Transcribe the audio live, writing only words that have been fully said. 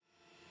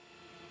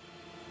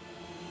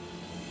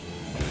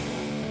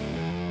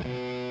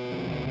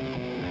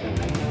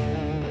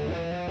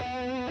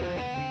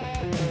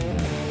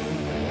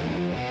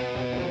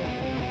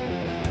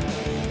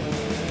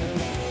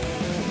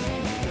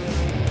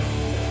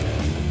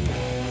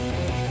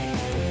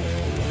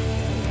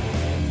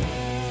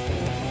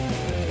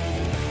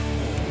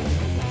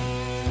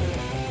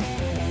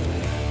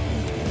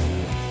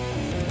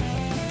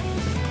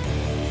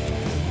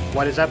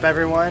What is up,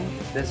 everyone?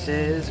 This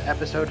is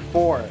episode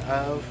 4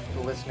 of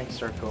The Listening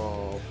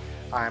Circle.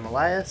 I'm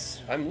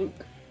Elias. I'm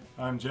Luke.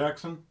 I'm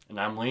Jackson. And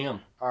I'm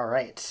Liam. All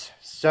right,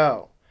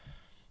 so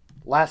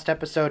last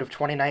episode of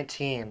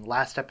 2019,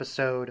 last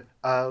episode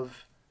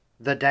of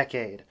the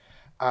decade.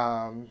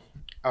 I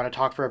want to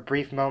talk for a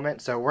brief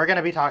moment. So we're going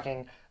to be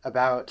talking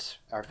about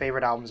our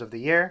favorite albums of the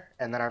year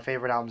and then our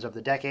favorite albums of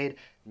the decade,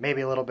 maybe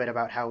a little bit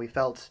about how we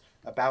felt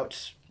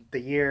about the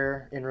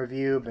year in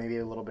review, maybe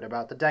a little bit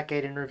about the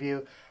decade in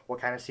review. We'll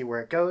kind of see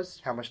where it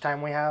goes, how much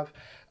time we have.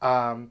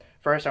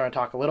 First, I want to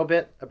talk a little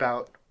bit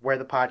about where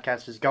the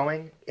podcast is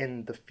going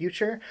in the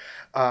future.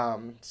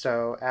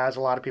 So as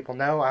a lot of people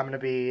know, I'm going to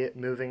be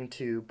moving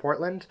to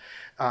Portland,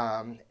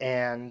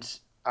 and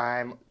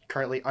I'm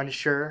currently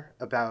unsure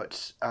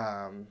about...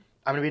 I'm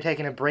going to be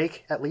taking a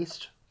break, at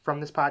least,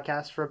 from this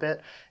podcast for a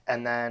bit,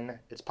 and then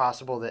it's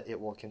possible that it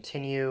will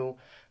continue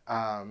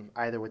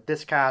either with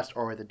this cast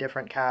or with a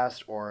different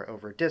cast or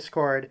over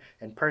Discord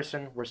in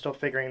person. We're still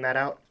figuring that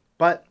out,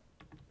 but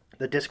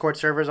the Discord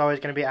server is always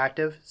going to be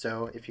active,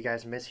 so if you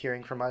guys miss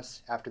hearing from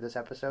us after this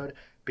episode,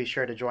 be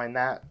sure to join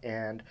that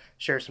and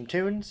share some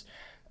tunes.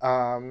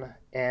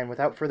 And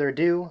without further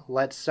ado,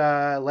 let's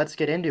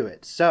get into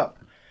it. So,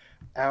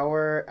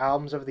 our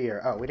albums of the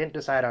year. Oh, we didn't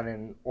decide on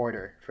an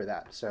order for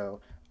that, so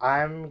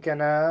I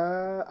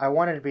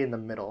wanted to be in the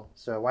middle,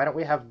 so why don't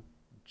we have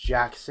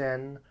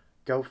Jackson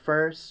go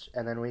first,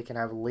 and then we can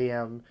have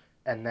Liam,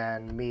 and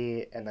then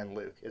me, and then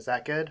Luke. Is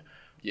that good?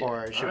 Yeah.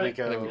 Or should we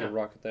go... I think we can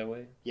rock it that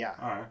way. Yeah.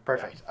 All right.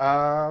 Perfect.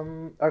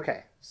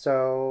 Okay.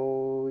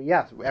 So,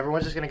 yeah,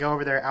 everyone's just going to go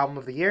over their album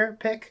of the year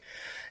pick,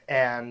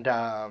 and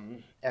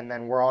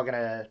then we're all going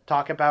to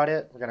talk about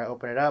it. We're going to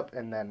open it up,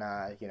 and then,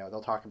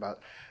 they'll talk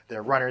about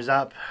their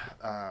runners-up,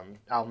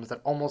 albums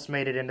that almost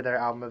made it into their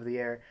album of the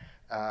year.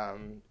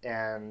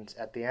 And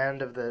at the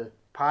end of the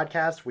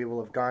podcast, we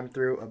will have gone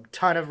through a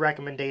ton of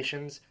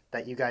recommendations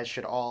that you guys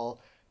should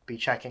all be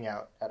checking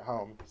out at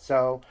home.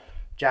 So,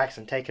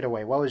 Jackson, take it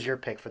away. What was your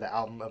pick for the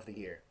album of the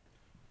year?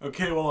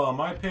 Okay, well,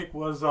 my pick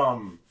was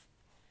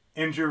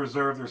Injury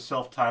Reserve, their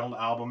self-titled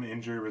album,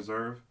 Injury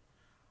Reserve.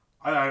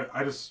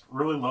 I just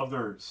really love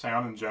their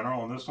sound in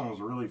general, and this one was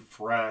really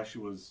fresh.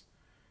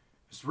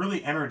 It's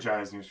really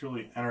energizing. It's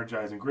really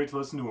energizing. Great to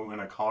listen to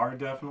in a car,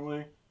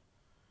 definitely.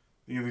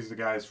 These are the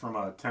guys from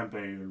Tempe.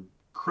 They're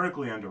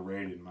critically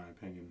underrated, in my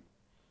opinion.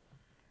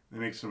 They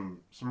make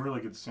some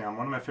really good sound.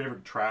 One of my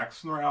favorite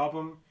tracks from their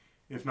album,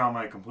 if not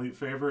my complete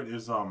favorite,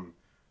 is the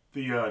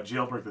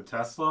Jailbreak the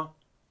Tesla,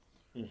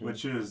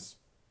 which is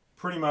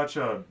pretty much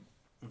a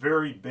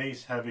very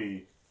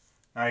bass-heavy,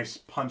 nice,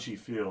 punchy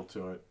feel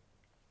to it.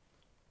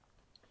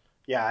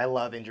 Yeah, I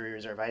love Injury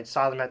Reserve. I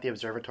saw them at the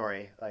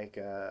Observatory like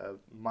a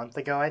month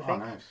ago, I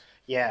think. Oh, nice.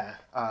 Yeah,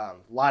 a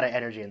lot of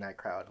energy in that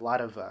crowd. A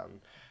lot of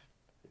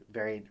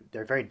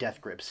they're very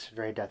Death Grips,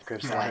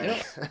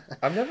 like.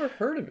 I've never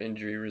heard of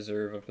Injury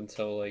Reserve up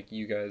until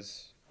you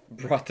guys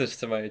brought this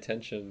to my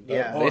attention. But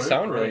Yeah. they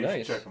sound great. really You should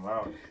nice. Check them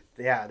out.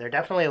 Yeah, they're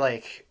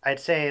definitely I'd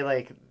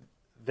say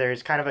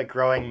there's kind of a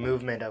growing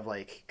movement of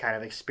kind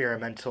of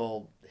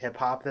experimental hip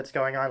hop that's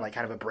going on,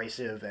 kind of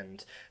abrasive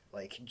and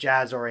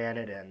jazz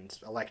oriented and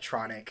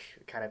electronic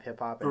kind of hip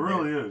hop. It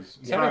really is.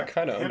 It sounded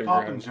kinda hip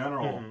hop in underground.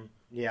 general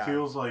Yeah.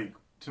 feels like,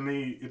 to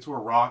me, it's where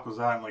rock was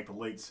at in the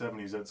late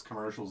 70s. That's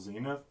commercial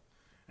zenith.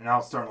 And now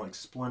it's starting to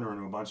splinter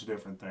into a bunch of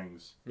different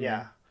things.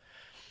 Yeah.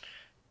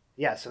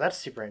 Yeah, so that's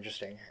super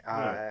interesting.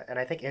 Yeah. And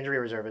I think Injury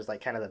Reserve is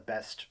kind of the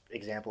best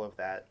example of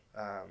that.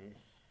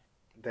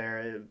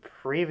 Their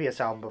previous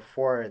album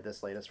before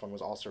this latest one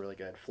was also really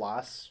good,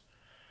 Floss.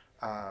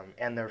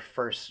 And their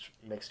first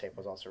mixtape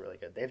was also really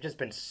good. They've just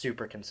been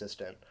super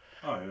consistent.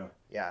 Oh, yeah.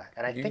 Yeah,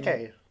 and I think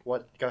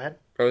go ahead?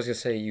 I was gonna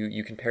say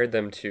you compared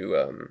them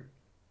to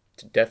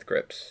Death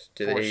Grips.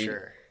 For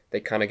sure. They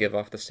kind of give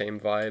off the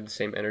same vibe,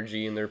 same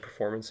energy in their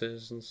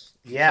performances?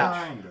 Yeah.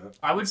 Kind of.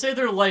 I would say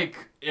they're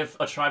if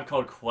a Tribe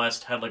Called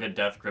Quest had a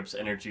Death Grips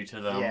energy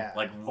to them. Yeah.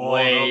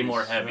 Way that'd be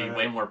more heavy, sick.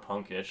 way more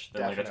punkish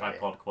than a Definitely. Tribe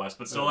Called Quest.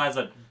 But still has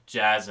a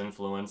jazz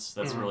influence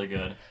that's really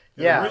good.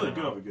 Yeah. They really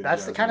do have a good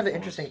That's the jazz kind of the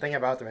influence. interesting thing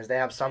about them is they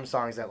have some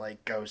songs that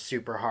go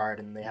super hard,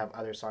 and they have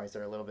other songs that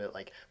are a little bit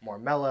more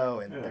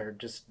mellow, and they're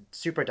just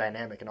super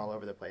dynamic and all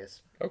over the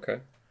place. Okay.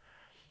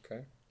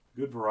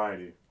 Good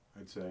variety,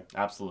 I'd say.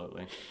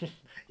 Absolutely.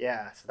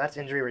 Yeah, so that's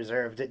Injury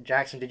Reserve.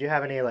 Jackson, did you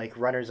have any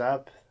runners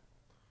up?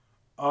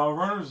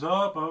 Runners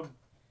up,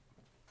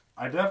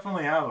 I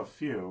definitely have a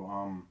few.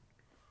 I'm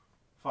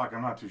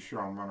not too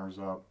sure on runners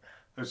up.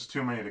 There's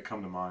too many to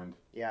come to mind.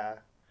 Yeah.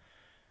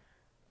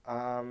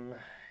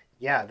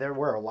 Yeah, there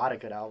were a lot of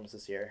good albums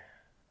this year.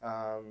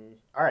 All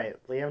right,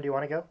 Liam, do you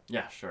want to go?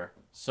 Yeah, sure.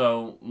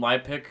 So my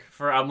pick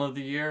for album of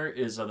the year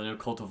is the new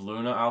Cult of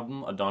Luna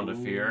album, A Dawn to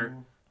Fear.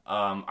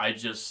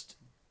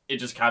 It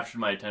just captured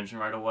my attention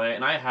right away,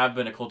 and I have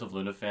been a Cult of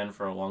Luna fan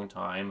for a long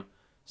time.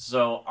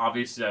 So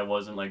obviously I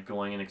wasn't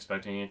going and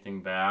expecting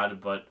anything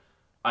bad, but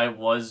I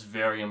was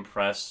very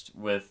impressed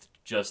with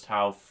just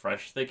how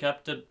fresh they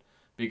kept it.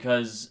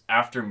 Because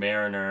after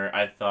Mariner,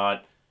 I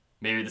thought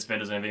maybe this band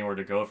doesn't have anywhere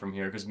to go from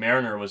here, because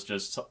Mariner was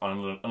just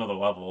on another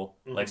level,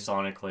 like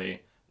Mhm. sonically.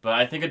 But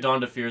I think A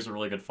Dawn to Fear is a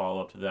really good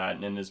follow-up to that,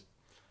 and is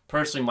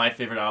personally my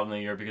favorite album of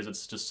the year because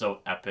it's just so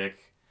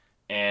epic,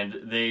 and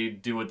they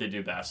do what they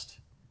do best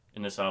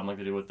in this album, like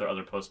they do with their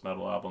other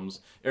post-metal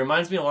albums. It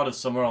reminds me a lot of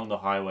Somewhere on the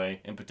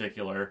Highway, in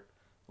particular,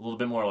 a little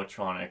bit more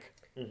electronic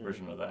Mhm.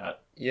 version of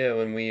that. Yeah,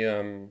 when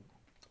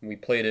we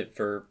played it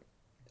for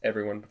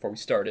everyone before we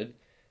started,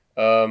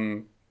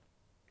 um,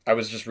 I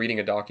was just reading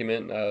a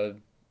document,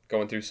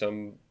 going through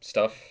some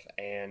stuff,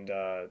 and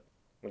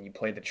when you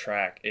played the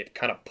track, it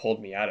kind of pulled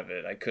me out of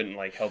it. I couldn't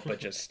like help but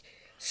just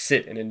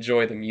sit and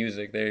enjoy the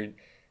music.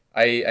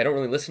 I don't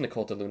really listen to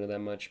Cult of Luna that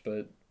much,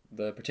 but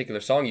the particular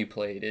song you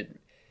played,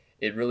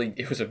 it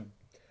was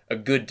a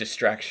good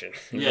distraction.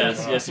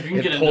 Yes, yes. If you can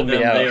It get into pulled me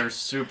them, out they are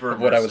super of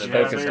what I was immersive.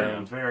 Yeah, focused they're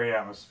on. very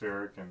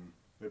atmospheric and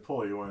they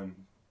pull you in.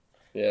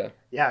 Yeah.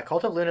 Yeah,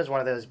 Cult of Luna is one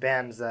of those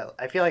bands that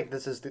I feel like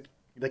this is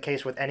the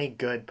case with any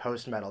good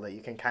post metal that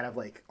you can kind of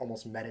like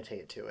almost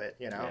meditate to it,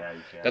 you know? Yeah,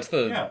 you can.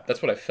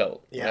 That's what I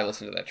felt when I Yeah.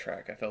 listened to that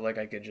track. I felt like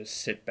I could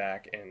just sit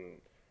back and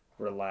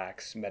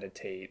relax,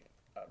 meditate,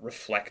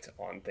 reflect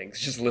on things,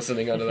 just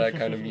listening onto that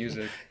kind of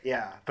music.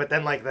 Yeah, but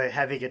then like the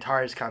heavy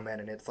guitars come in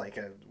and it's like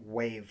a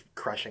wave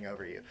crushing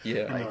over you.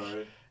 Yeah. I Like, know,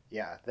 right?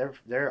 yeah,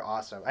 they're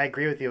awesome. I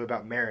agree with you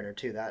about Mariner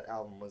too. That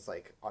album was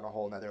like on a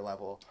whole nother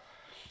level.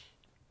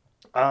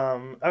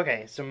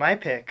 Okay, so my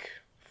pick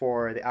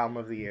for the album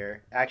of the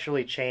year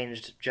actually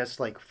changed just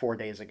like 4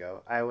 days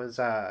ago. I was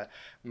oh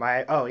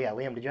yeah,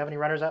 Liam, did you have any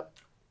runners up?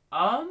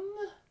 I'm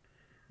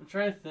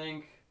trying to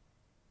think.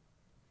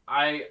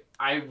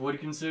 I would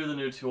consider the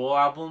new Tool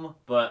album,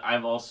 but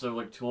I've also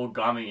like Tool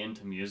got me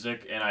into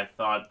music, and I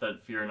thought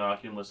that Fear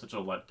Inoculum was such a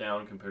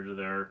letdown compared to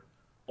their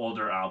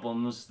older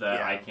albums that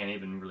Yeah. I can't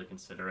even really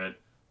consider it.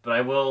 But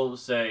I will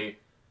say,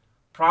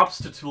 props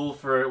to Tool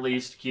for at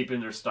least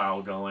keeping their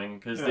style going,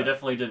 because Yeah. they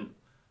definitely didn't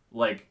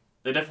like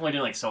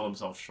sell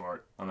themselves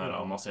short on that Mhm.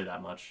 album. I'll say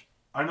that much.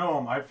 I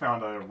know I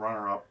found a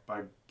runner-up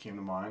I came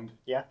to mind.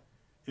 Yeah.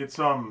 It's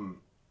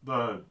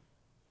the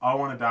I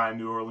Want to Die in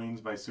New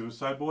Orleans by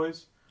Suicide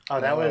Boys. Oh,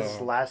 that was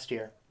Oh. last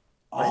year.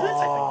 Oh, I think.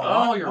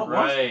 Oh, you're what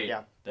was it? right.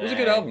 Yeah. It was a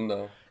good album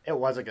though. It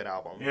was a good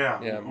album.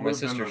 Yeah, Yeah, it my would've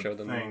sister been the showed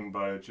them. thing,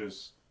 but it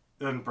just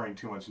doesn't bring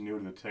too much new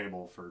to the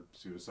table for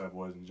Suicide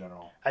Boys in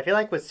general. I feel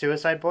like with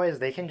Suicide Boys,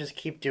 they can just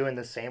keep doing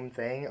the same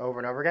thing over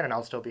and over again, and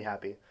I'll still be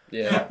happy.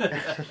 Yeah.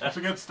 It's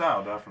a good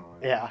style,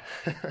 definitely. Yeah.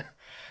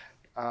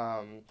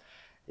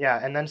 Yeah,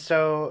 and then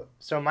so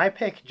my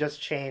pick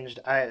just changed.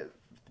 I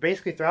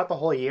basically throughout the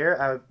whole year,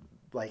 I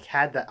like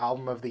had the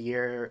album of the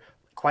year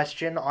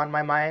question on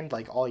my mind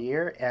like all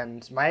year,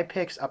 and my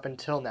picks up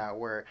until now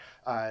were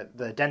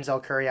the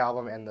Denzel Curry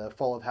album and the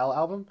Full of Hell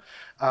album,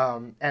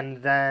 and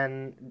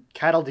then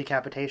Cattle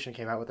Decapitation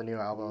came out with a new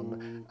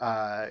album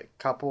a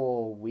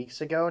couple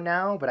weeks ago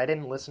now, but I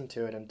didn't listen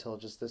to it until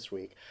just this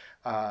week,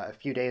 a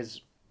few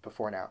days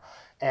before now,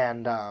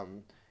 and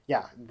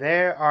yeah,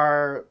 there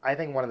are I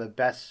think one of the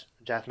best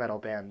death metal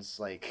bands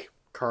like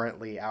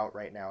currently out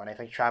right now, and I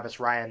think Travis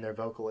Ryan, their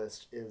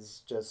vocalist,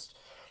 is just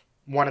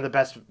one of the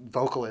best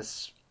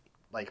vocalists,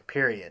 like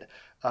period,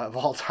 of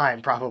all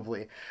time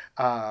probably.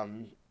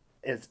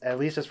 It's at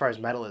least as far as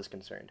metal is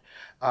concerned.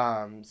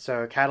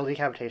 So Cattle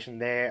Decapitation,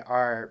 they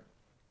are.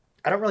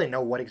 I don't really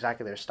know what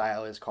exactly their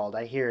style is called.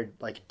 I hear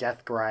like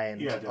death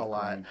grind Yeah, a Death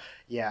lot. Grind.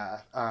 Yeah.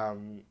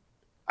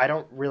 I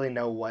don't really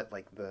know what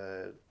like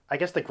I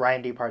guess the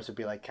grindy parts would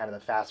be like kind of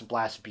the fast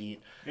blast beat.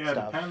 Yeah, it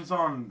Stuff. depends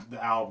on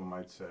the album,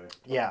 I'd say.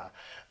 Yeah.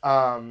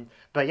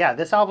 But yeah,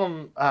 this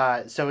album,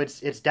 so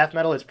it's death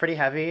metal. It's pretty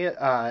heavy,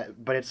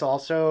 but it's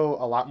also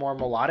a lot more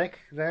melodic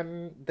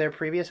than their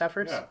previous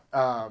efforts.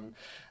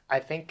 I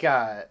think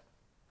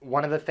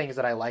one of the things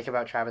that I like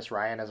about Travis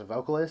Ryan as a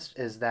vocalist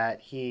is that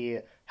he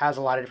has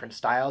a lot of different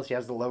styles. He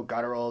has the low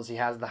gutturals, he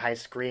has the high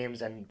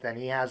screams, and then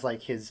he has like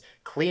his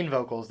clean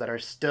vocals that are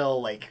still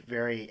like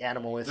very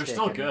animalistic. They're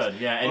still and- good,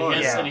 yeah. And, Oh,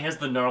 yeah. he has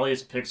the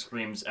gnarliest pig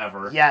screams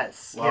ever.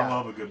 Yes. Well, yeah. I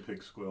love a good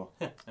pig squeal.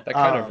 That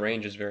kind of Um,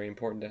 range is very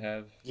important to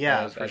have.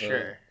 Yeah, for as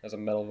sure. as a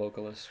metal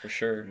vocalist, for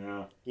sure.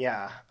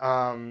 Yeah.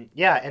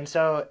 Yeah. And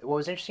so what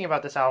was interesting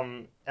about this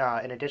album,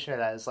 in addition to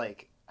that, is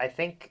like I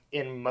think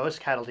in most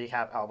Cattle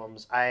Decap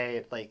albums,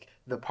 I like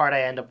the part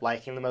I end up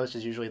liking the most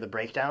is usually the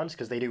breakdowns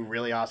because they do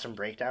really awesome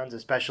breakdowns,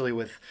 especially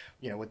with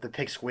with the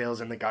pig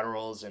squeals and the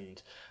gutturals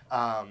and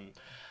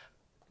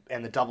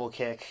the double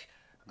kick.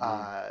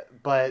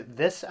 But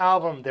this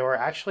album, there were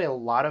actually a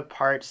lot of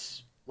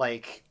parts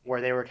like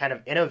where they were kind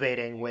of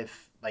innovating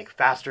with like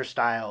faster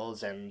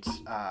styles, and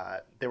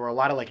there were a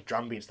lot of like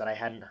drum beats that I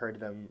hadn't heard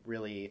them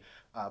really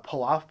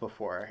pull off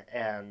before,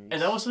 and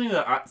And that was something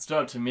that stood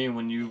out to me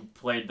when you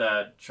played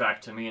that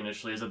track to me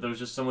initially, is that there was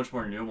just so much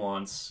more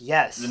nuance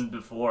yes, than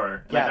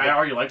before. Yeah, Like, I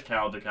already liked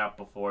Cal Decap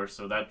before,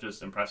 so that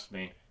just impressed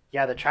me.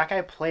 yeah, the track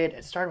I played,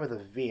 it started with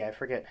a V. I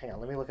forget. Hang on,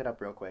 let me look it up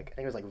real quick. I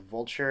think it was like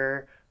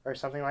Vulture or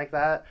something like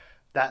that.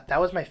 That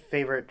was my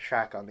favorite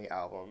track on the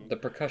album. The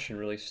percussion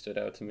really stood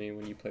out to me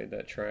when you played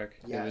that track.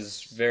 It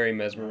was Yes. very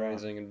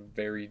mesmerizing and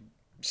very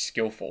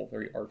skillful,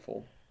 very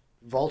artful.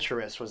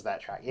 Vulturous was that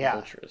track. Yeah.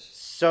 Vulturous.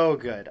 So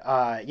good.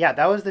 Yeah,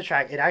 that was the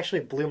track. It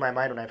actually blew my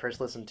mind when I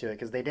first listened to it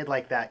because they did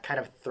like that kind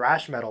of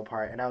thrash metal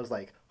part, and I was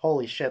like,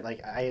 holy shit!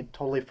 Like I had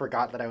totally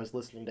forgot that I was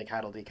listening to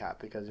Cattle Decap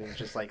because it was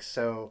just like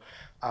so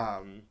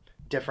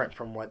different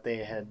from what they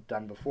had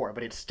done before.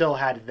 But it still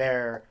had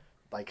their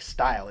like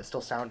style. It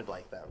still sounded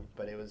like them,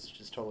 but it was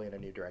just totally in a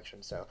new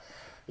direction. So,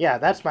 yeah,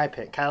 that's my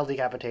pick. Cattle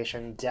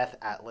Decapitation, Death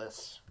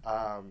Atlas.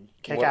 What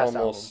Kick-ass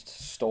almost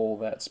stole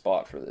that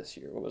spot for this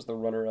year? What was the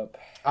runner-up?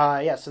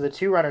 Yeah, so the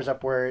two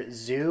runners-up were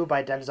Zoo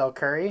by Denzel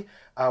Curry,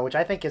 which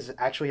I think is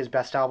actually his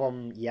best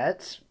album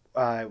yet,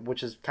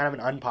 which is kind of an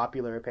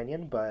unpopular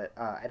opinion, but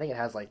I think it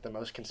has like the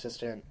most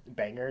consistent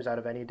bangers out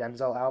of any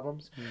Denzel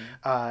albums.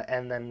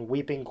 And then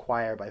Weeping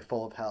Choir by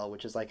Full of Hell,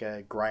 which is like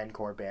a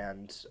grindcore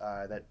band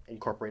that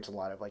incorporates a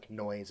lot of like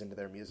noise into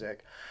their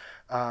music.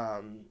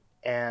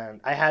 And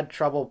I had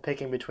trouble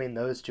picking between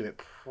those two. It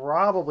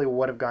probably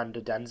would have gone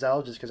to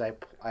Denzel just because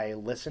I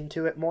listened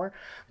to it more.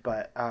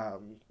 But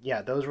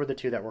yeah, those were the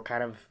two that were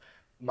kind of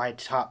my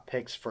top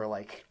picks for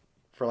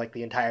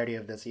the entirety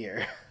of this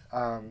year.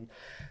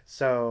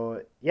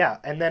 So yeah,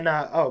 and then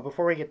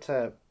before we get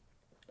to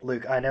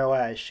Luke, I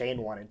know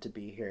Shane wanted to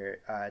be here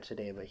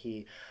today, but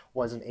he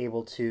wasn't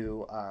able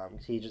to.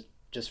 He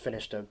just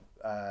finished a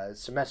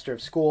semester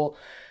of school,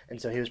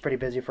 and so he was pretty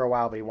busy for a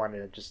while, but he wanted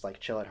to just like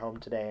chill at home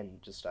today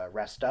and just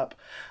rest up.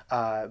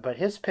 But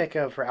his pick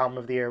for album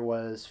of the year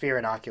was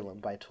Fear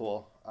Inoculum by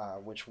Tool,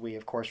 which we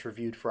of course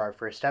reviewed for our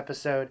first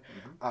episode.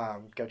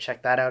 Go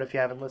check that out if you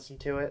haven't listened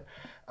to it.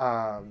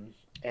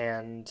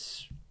 And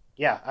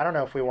yeah, I don't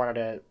know if we wanted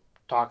to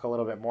talk a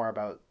little bit more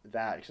about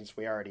that since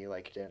we already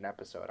like did an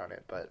episode on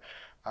it, but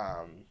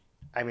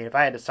I mean, if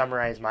I had to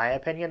summarize my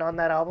opinion on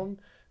that album,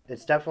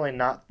 it's definitely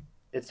not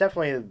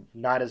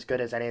as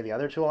good as any of the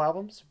other Tool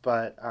albums,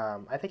 but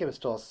I think it was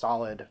still a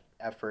solid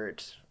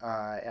effort,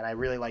 and I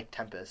really like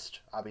Tempest.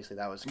 Obviously,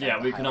 that was kind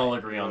of we can all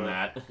agree on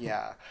that.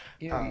 Yeah.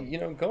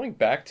 Going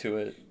back to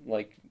it,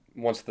 like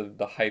once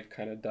the hype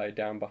kind of died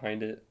down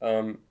behind it,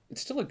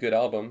 it's still a good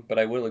album, but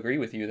I will agree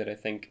with you that I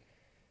think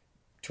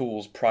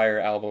Tool's prior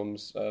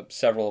albums,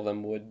 several of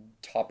them would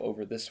top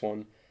over this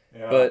one.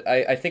 Yeah. But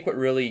I think what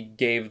really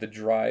gave the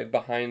drive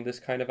behind this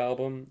kind of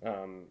album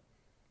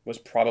was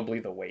probably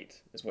the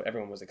weight, is what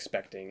everyone was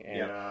expecting.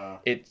 And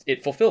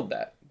it fulfilled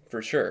that,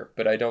 for sure.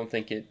 But I don't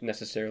think it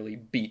necessarily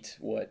beat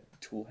what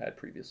Tool had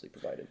previously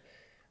provided.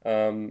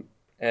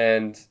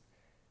 And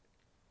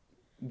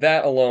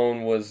that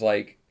alone is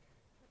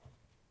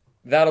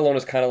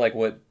kind of like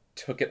what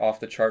took it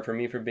off the chart for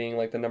me for being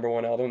like the number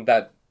one album.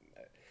 That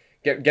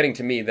getting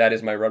to me, that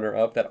is my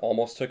runner-up. That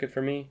almost took it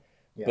for me.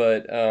 Yeah.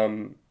 But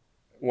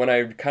when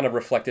I kind of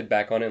reflected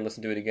back on it and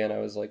listened to it again, I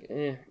was like,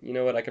 you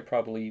know what? I could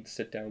probably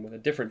sit down with a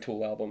different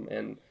Tool album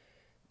and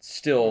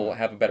still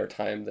have a better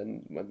time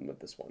than with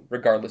this one,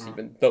 regardless,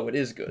 even though it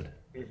is good.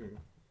 Mm-hmm.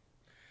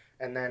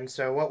 And then,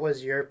 so what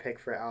was your pick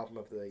for album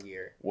of the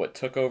year? What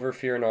took over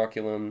Fear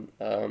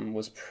Inoculum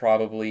was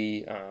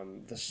probably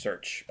The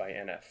Search by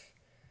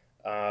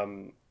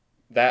NF.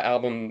 That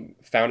album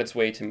found its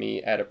way to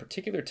me at a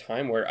particular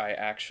time where I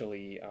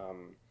actually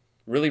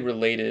really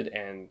related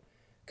and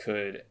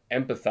could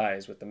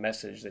empathize with the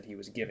message that he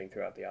was giving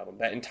throughout the album.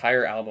 That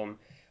entire album,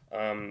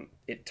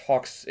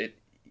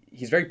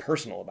 he's very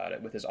personal about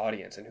it with his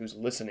audience and who's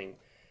listening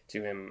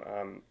to him.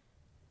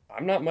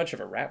 I'm not much of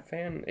a rap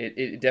fan.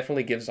 It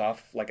definitely gives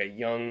off like a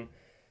young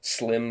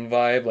Slim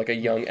vibe, like a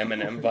young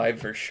Eminem vibe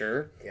for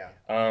sure. Yeah.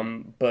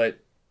 But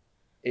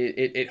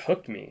it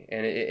hooked me,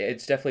 and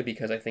it's definitely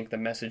because I think the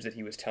message that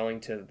he was telling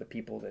to the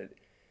people that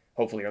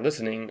hopefully are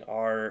listening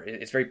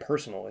it's very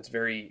personal. It's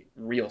very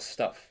real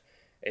stuff.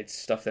 It's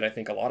stuff that I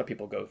think a lot of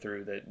people go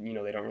through that,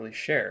 they don't really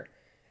share.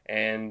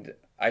 And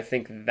I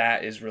think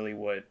that is really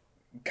what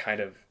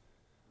kind of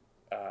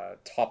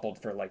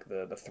toppled for like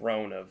the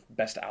throne of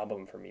best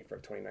album for me for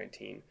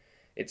 2019.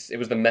 It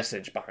was the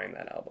message behind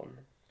that album.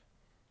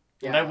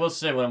 Yeah. And I will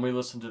say, when we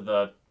listened to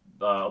the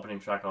opening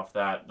track off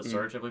that, The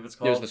Search, I believe it's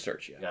called. It was The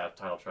Search, yeah. Yeah,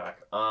 title track.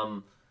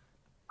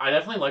 I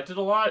definitely liked it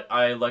a lot.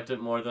 I liked it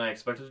more than I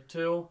expected it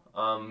to,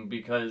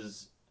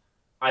 because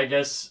I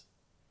guess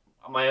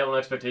my own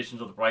expectations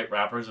with white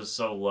rappers is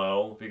so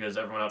low because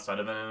everyone outside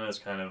of Eminem is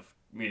kind of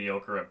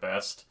mediocre at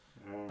best.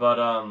 But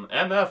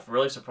MF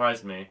really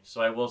surprised me,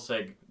 so I will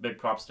say big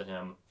props to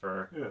him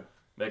for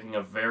making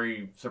a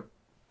very,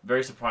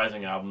 very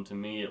surprising album, to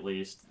me at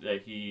least,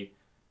 that he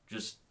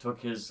just took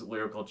his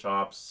lyrical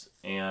chops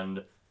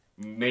and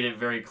made it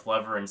very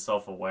clever and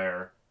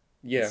self-aware.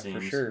 Yeah,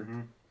 for sure.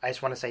 Mm-hmm. I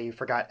just want to say you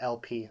forgot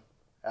LP,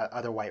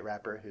 other white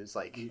rapper who's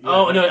like...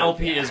 Oh, no,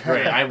 LP is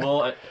great. I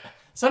will...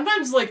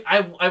 Sometimes, like,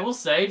 I will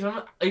say,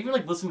 even,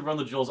 like, listening to Run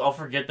the Jewels, I'll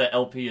forget that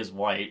LP is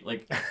white.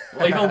 Like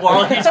even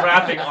while he's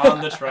rapping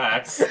on the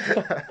tracks.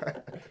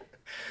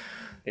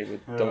 Hey,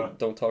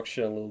 don't talk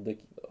shit on Lil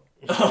Dicky, though.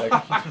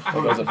 That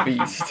was a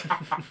beast.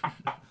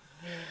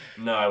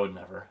 No, I would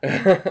never.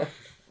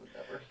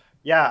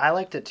 Yeah, I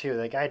liked it, too.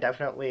 The guy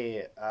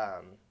definitely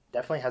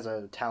has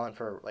a talent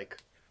for,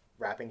 like,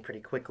 rapping pretty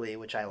quickly,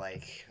 which I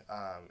like.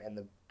 And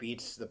the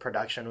beats, the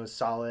production was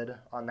solid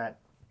on that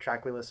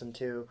track we listened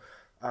to.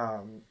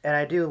 And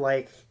I do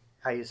like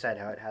how you said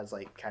how it has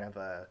like kind of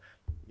a,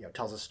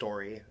 tells a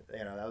story.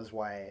 That was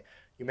why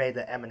you made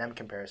the Eminem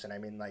comparison. I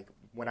mean, like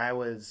when I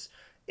was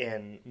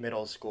in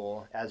middle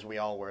school, as we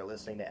all were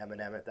listening to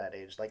Eminem at that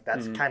age, like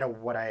that's kind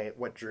of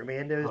what drew me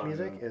into his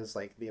music is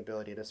like the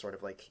ability to sort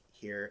of like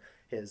hear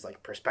his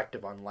like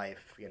perspective on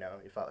life. You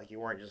felt like you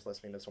weren't just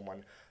listening to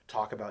someone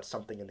talk about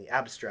something in the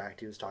abstract.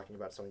 He was talking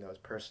about something that was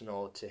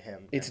personal to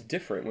him. It's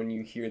different when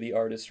you hear the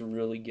artist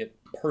really get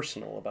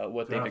personal about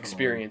what they've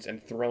experienced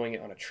and throwing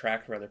it on a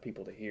track for other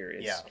people to hear.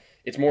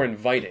 It's more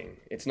inviting.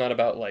 It's not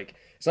about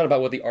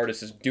what the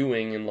artist is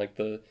doing and like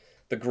the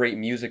great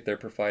music they're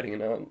providing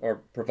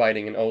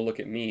and oh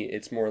look at me.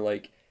 It's more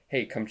like,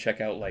 hey, come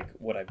check out like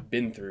what I've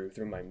been through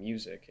my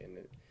music, and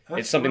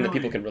it's something that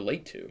people can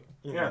relate to.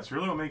 Yeah, it's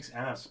really what makes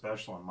NF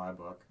special in my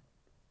book.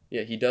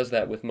 Yeah, he does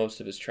that with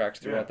most of his tracks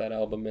throughout that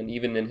album, and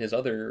even in his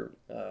other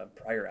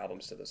prior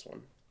albums to this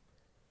one.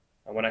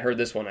 When I heard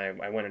this one,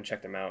 I went and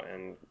checked him out,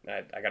 and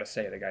I gotta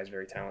say, the guy's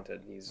very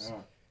talented.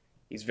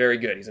 He's very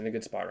good. He's in a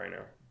good spot right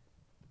now.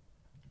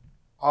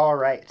 All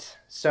right,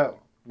 so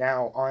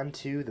now on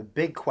to the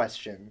big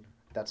question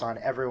that's on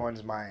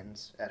everyone's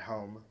minds at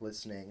home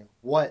listening.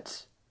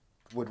 What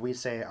would we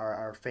say are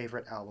our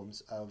favorite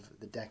albums of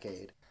the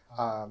decade?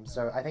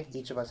 So I think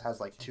each of us has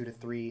like 2 to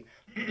 3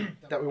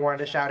 that we wanted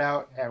to shout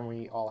out, and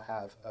we all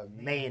have a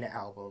main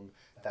album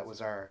that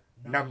was our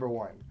number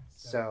one.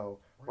 So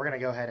we're going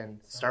to go ahead and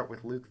start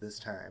with Luke this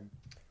time.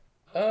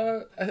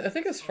 I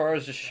think as far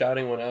as just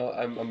shouting one out,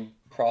 I'm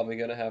probably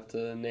going to have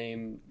to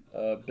name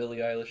Billie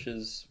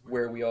Eilish's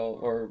When We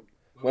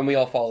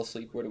All Fall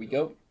Asleep, Where Do We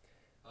Go?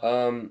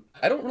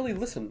 I don't really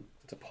listen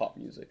to pop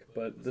music,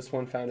 but this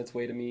one found its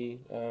way to me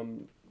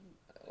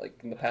like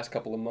in the past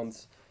couple of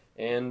months,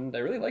 and I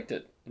really liked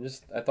it.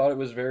 I thought it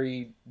was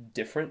very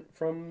different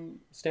from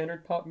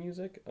standard pop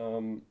music,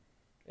 and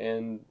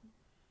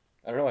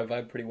I don't know, I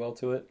vibed pretty well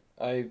to it.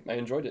 I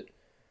enjoyed it,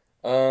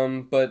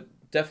 but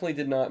definitely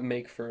did not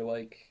make for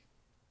like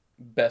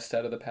best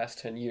out of the past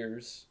 10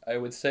 years. I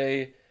would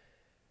say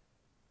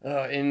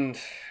in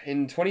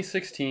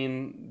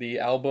 2016 the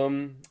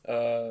album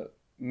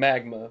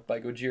Magma by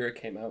Gojira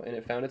came out, and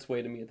it found its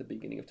way to me at the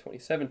beginning of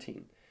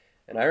 2017.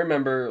 And I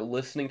remember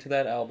listening to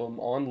that album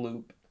on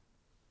loop,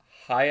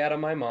 high out of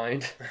my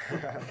mind,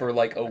 for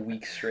like a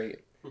week straight.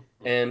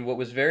 And what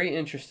was very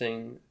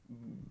interesting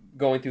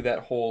going through that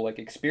whole like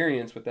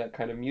experience with that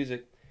kind of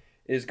music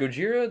is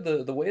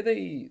Gojira, the way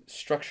they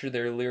structure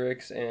their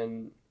lyrics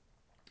and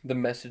the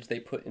message they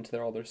put into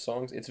all their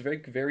songs, it's very,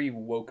 very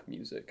woke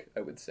music,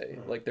 I would say.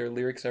 Like their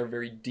lyrics are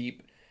very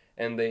deep,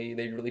 and they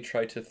really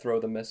try to throw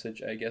the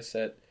message, I guess,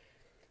 at,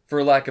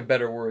 for lack of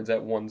better words,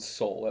 at one's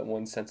soul, at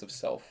one's sense of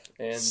self.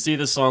 And see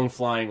the song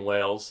Flying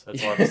Whales.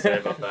 That's all I have to say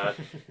about that.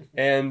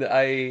 And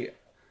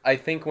I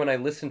think when I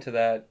listened to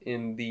that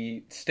in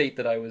the state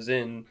that I was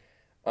in,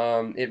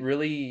 it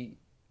really,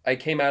 I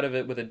came out of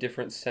it with a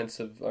different sense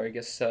of, or I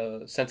guess,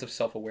 sense of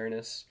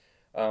self-awareness,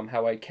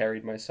 how I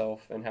carried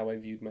myself and how I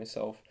viewed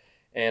myself.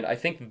 And I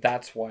think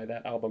that's why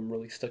that album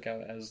really stuck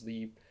out as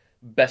the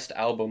best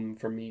album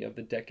for me of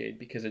the decade,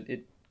 because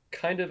it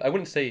kind of, I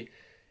wouldn't say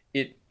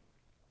it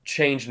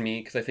changed me,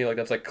 because I feel like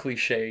that's like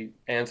cliche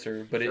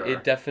answer, but Sure.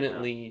 it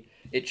definitely,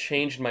 it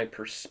changed my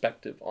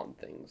perspective on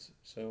things.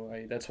 So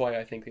that's why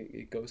I think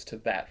it goes to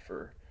that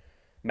for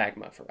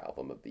Magma for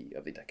album of the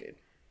decade.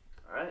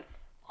 All right.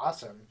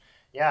 Awesome.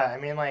 Yeah, I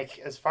mean, like,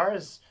 as far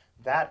as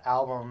that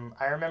album,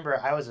 I remember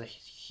I was a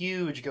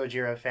huge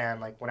Gojira fan,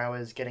 like, when I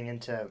was getting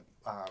into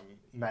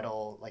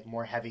metal, like,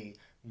 more heavy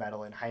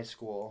metal in high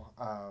school.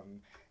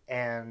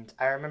 And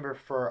I remember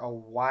for a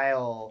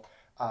while,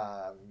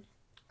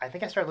 I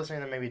think I started listening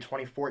to them maybe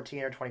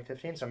 2014 or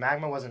 2015, so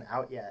Magma wasn't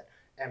out yet.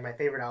 And my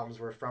favorite albums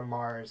were From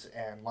Mars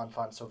and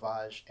L'Enfant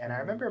Sauvage. And I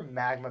remember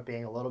Magma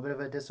being a little bit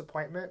of a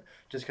disappointment,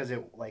 just because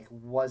it, like,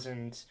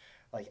 wasn't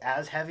like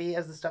as heavy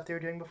as the stuff they were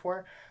doing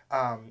before,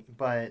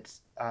 but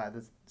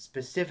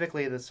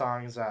specifically the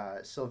songs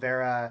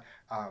Silvera,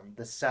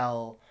 The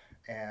Cell,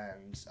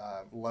 and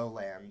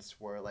Lowlands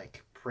were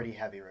like pretty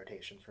heavy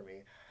rotation for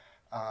me.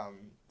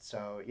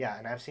 So yeah,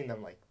 and I've seen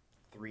them like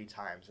 3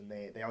 times, and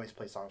they always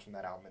play songs from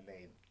that album, and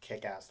they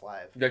kick ass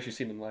live. You've actually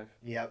seen them live?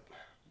 Yep.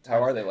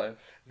 How are they live?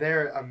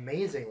 They're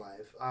amazing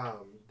live.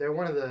 They're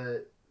one of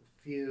the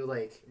few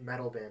like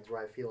metal bands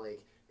where I feel like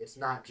it's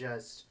not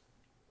just,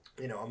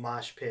 you know, a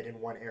mosh pit in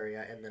one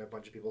area and then a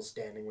bunch of people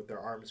standing with their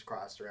arms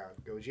crossed around.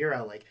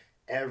 Gojira, like,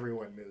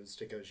 everyone moves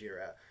to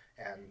Gojira,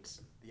 and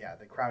yeah,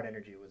 the crowd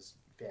energy was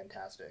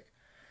fantastic.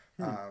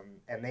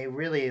 And they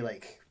really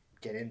like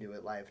get into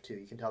it live too.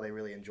 You can tell they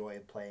really enjoy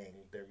playing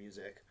their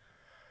music.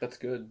 That's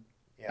good.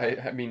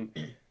 Yeah. I mean,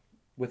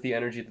 with the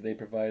energy that they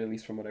provide, at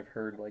least from what I've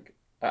heard, like,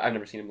 I've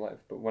never seen them live,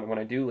 but when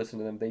I do listen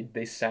to them,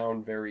 they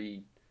sound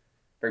very,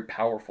 very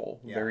powerful,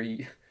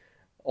 very,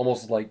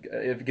 almost like,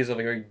 it gives a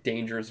very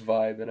dangerous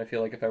vibe, and I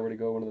feel like if I were to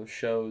go to one of those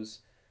shows,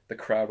 the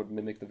crowd would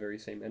mimic the very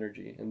same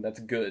energy, and that's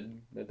good.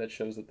 That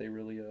shows that they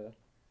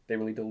they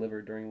really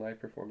deliver during live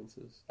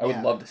performances. I would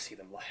Yeah. love to see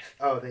them live.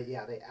 Oh, they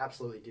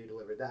absolutely do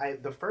deliver.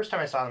 The first time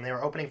I saw them, they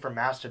were opening for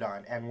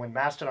Mastodon, and when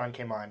Mastodon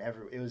came on,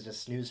 it was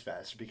just snooze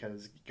fest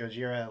because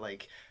Gojira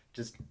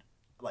just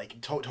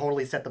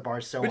totally set the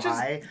bar so Which is-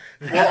 high.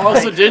 Well,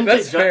 also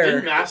That's fair.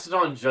 didn't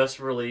Mastodon just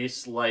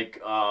release like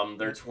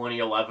their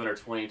 2011 or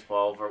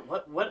 2012 or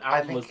what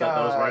album think, was that?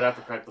 That was right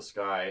after Crack the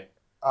Sky.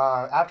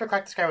 After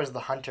Crack the Sky was The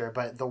Hunter,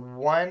 but the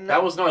one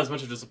That was not as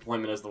much of a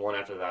disappointment as the one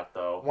after that,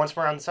 though. Once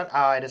More on the Sun.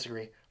 I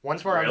disagree.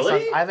 Once More on the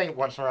Really? Sun. I think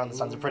Once More on the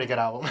Sun's a pretty good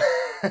album.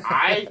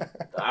 I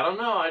don't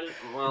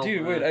know.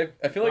 Dude, wait,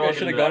 I feel like I'll I get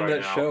should have into gone that to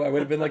right that now. show. I would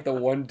have been like the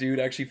one dude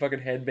actually fucking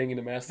headbanging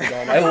to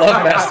Mastodon. I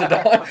love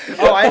Mastodon.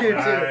 Oh, I do too.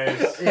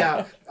 Nice.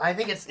 Yeah, I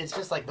think it's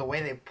just like the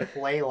way they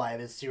play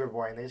live is super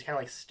boring. They just kind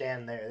of like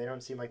stand there. They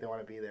don't seem like they want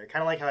to be there.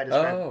 Kind of like how I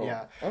described. Oh,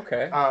 Yeah.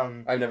 okay.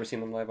 Um. I've never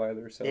seen them live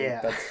either, so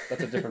Yeah.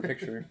 that's a different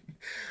picture.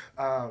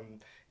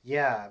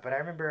 Yeah, but I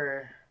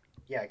remember.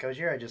 Yeah,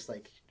 Gojira just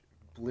like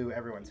blew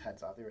everyone's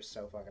heads off. They were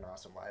so fucking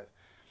awesome live.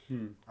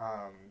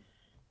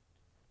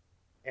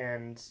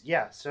 And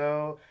yeah,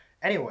 so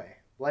anyway,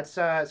 let's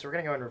so we're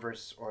gonna go in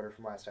reverse order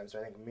from last time. So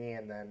I think me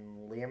and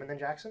then Liam and then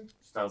Jackson.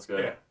 Sounds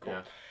good. Yeah, cool.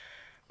 Yeah.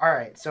 All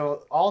right,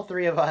 so all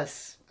three of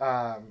us,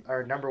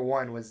 our number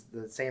one was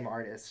the same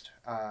artist,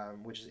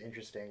 which is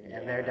interesting,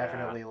 and they're Yeah.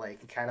 definitely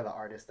like kind of the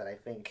artist that I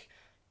think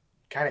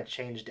kind of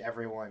changed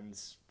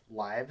everyone's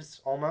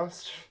lives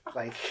almost,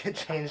 like it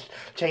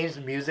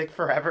changed music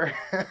forever.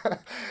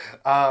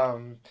 I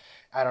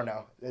don't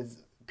know.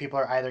 People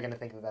are either going to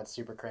think that that's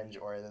super cringe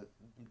or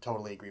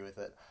totally agree with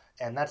it.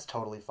 And that's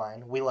totally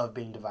fine. We love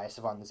being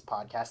divisive on this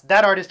podcast.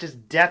 That artist is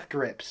Death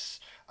Grips.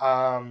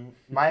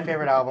 My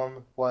favorite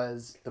album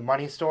was The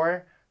Money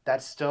Store.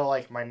 That's still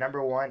like my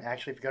number one.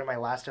 Actually, if you go to my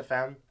Last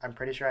FM, I'm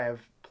pretty sure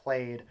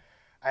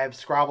I have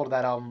scrabbled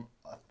that album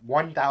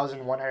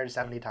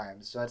 1,170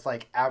 times. So that's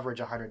like average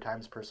 100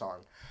 times per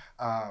song.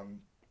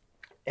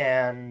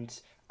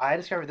 And I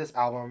discovered this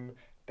album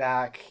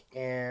back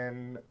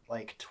in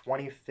like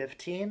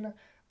 2015.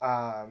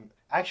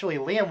 Actually,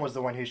 Liam was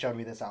the one who showed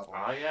me this album.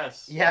 Ah,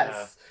 yes.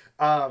 Yes.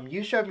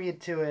 You showed me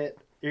to it.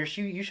 You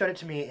showed it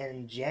to me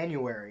in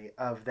January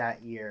of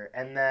that year,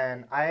 and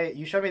then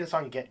you showed me the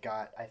song "Get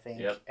Got," I think,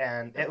 Yep.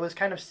 and it was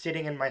kind of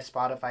sitting in my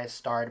Spotify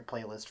starred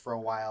playlist for a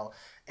while,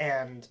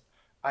 and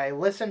I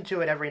listened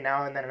to it every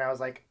now and then, and I was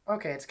like,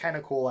 okay, it's kind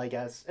of cool, I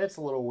guess. It's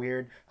a little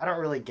weird. I don't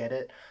really get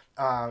it.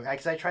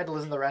 Because I tried to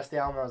listen to the rest of the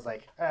album, and I was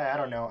like, I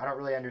don't know. I don't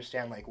really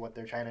understand like what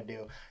they're trying to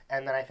do.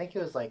 And then I think it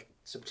was like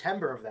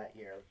September of that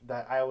year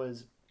that I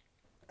was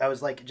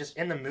like just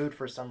in the mood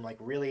for some like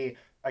really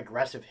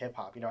aggressive hip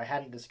hop. You know, I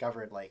hadn't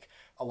discovered like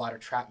a lot of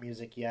trap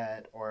music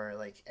yet, or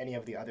like any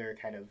of the other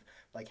kind of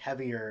like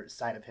heavier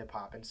side of hip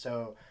hop. And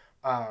so,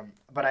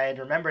 but I had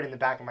remembered in the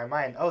back of my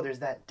mind, oh, there's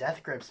that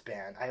Death Grips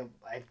band. I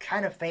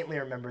kind of faintly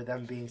remember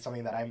them being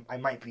something that I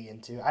might be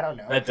into. I don't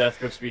know. That Death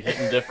Grips be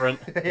hitting different.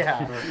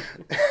 Yeah.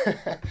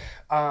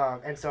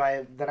 And so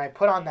I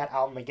put on that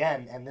album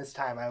again, and this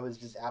time I was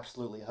just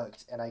absolutely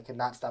hooked, and I could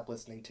not stop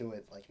listening to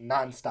it like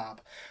nonstop.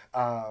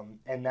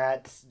 And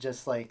that's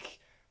just like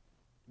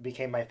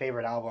became my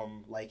favorite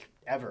album like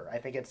ever. I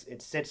think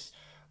it sits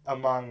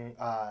among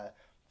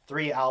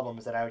three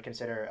albums that I would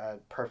consider a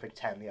perfect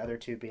 10. The other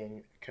two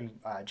being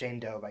Jane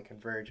Doe by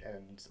Converge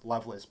and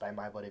Loveless by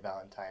My Bloody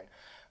Valentine.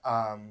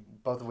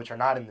 Both of which are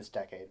not in this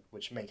decade,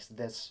 which makes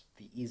this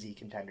the easy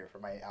contender for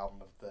my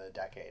album of the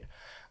decade.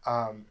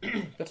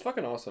 That's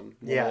fucking awesome.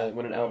 Yeah.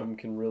 When an album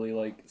can really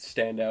like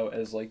stand out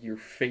as like your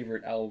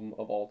favorite album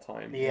of all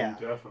time. Yeah.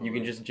 Definitely. You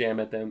can just jam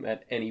at them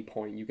at any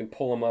point. You can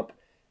pull them up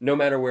no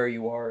matter where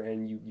you are,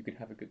 and you can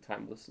have a good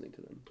time listening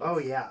to them. Oh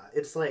yeah,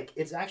 it's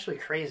actually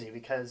crazy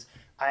because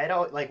I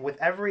don't like with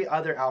every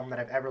other album that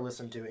I've ever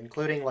listened to,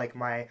 including like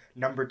my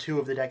number 2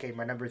 of the decade,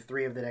 my number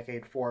 3 of the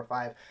decade, 4 or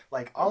 5,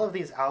 like all of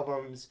these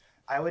albums,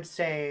 I would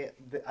say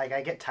that, like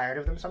I get tired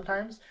of them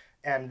sometimes,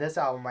 and this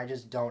album I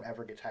just don't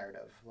ever get tired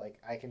of. Like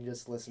I can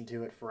just listen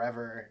to it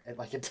forever, and,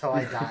 like until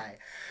I die.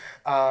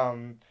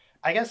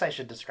 I guess I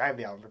should describe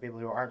the album for people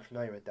who aren't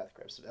familiar with Death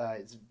Grips.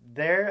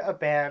 They're a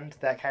band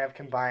that kind of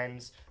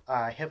combines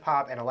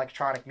hip-hop and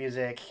electronic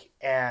music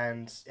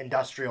and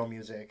industrial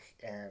music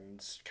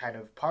and kind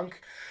of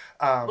punk.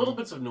 Little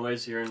bits of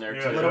noise here and there,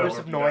 Yeah, too. Little bits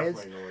of noise.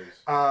 definitely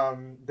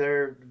noise.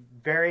 They're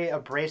very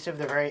abrasive,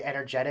 they're very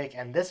energetic,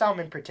 and this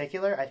album in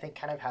particular I think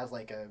kind of has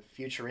like a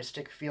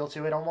futuristic feel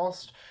to it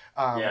almost.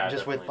 Yeah,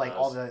 just with definitely like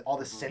does. all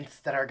the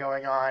synths that are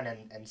going on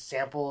and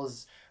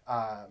samples.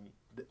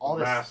 All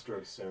this Master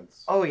of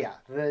synths. Oh yeah,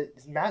 the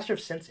master of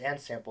synths and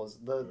samples.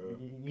 The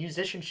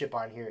musicianship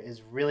on here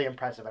is really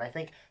impressive, and I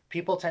think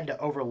people tend to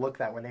overlook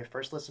that when they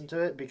first listen to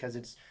it because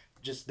it's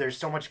just there's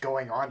so much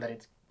going on that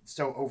it's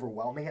so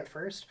overwhelming at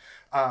first.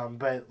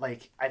 But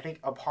like I think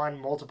upon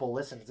multiple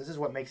listens, this is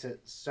what makes it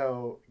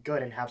so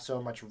good and have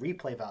so much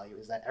replay value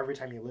is that every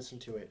time you listen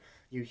to it,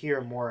 you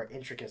hear more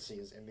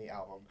intricacies in the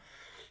album.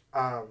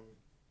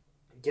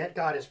 Get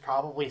God is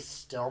probably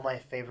still my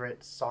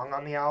favorite song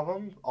on the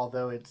album,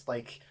 although it's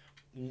like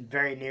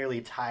very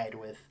nearly tied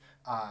with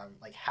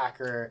like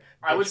Hacker.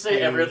 I would Bitch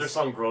say every Please. other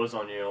song grows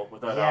on you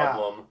with that Yeah.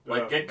 album.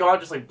 Like, Yeah. Get God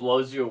just, like,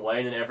 blows you away,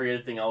 and then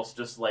everything else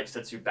just, like,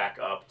 sets you back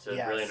up to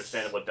Yes. really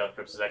understand what Death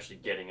Grips is actually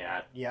getting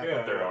at Yeah, Yeah.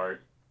 with their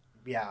art.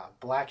 yeah,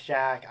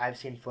 Blackjack. I've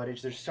seen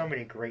footage. There's so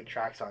many great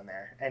tracks on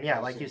there, and yeah,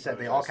 I've like seen you said,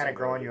 they footage, all I've kind of seen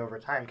grow on Loaded. you over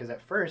time. Because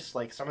at first,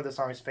 like some of the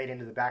songs fade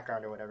into the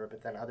background or whatever,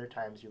 but then other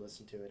times you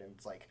listen to it and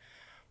it's like,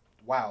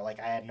 wow,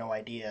 like I had no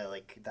idea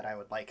like that I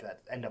would like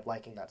that, end up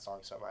liking that song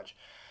so much.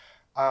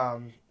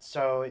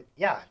 So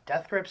yeah,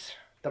 Death Grips,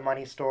 The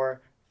Money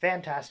Store,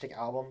 fantastic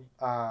album.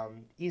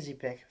 Easy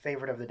pick,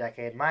 favorite of the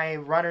decade. My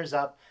runners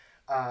up,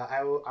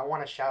 I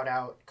want to shout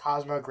out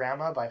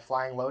Cosmogramma by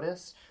Flying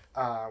Lotus,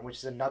 which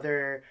is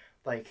another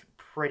like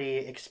pretty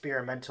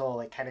experimental,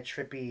 like kind of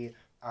trippy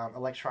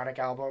electronic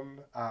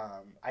album.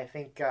 I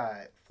think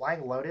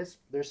Flying Lotus.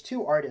 There's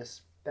two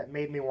artists that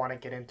made me want to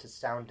get into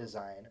sound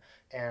design,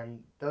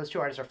 and those two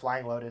artists are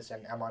Flying Lotus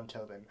and Emon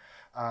Tobin.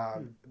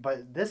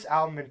 But this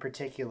album in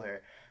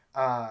particular,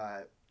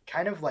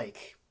 kind of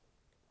like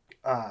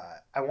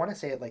I want to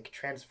say it like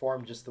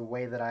transformed just the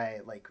way that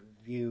I like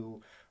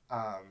view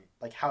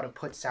like how to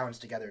put sounds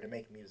together to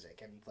make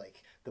music and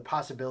like the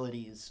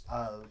possibilities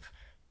of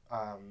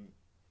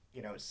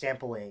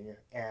sampling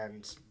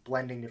and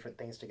blending different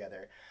things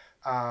together.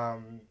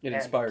 It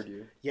inspired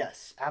you.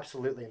 Yes,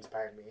 absolutely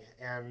inspired me,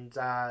 and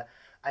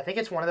I think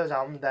it's one of those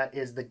albums that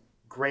is the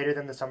greater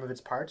than the sum of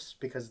its parts,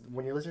 because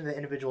when you listen to the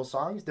individual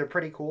songs, they're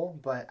pretty cool,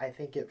 but I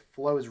think it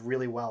flows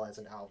really well as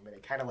an album, and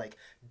it kind of like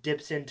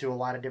dips into a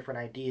lot of different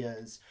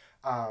ideas.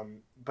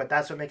 But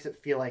that's what makes it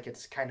feel like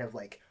it's kind of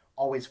like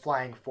always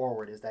flying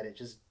forward, is that it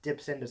just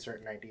dips into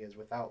certain ideas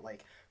without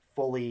like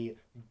fully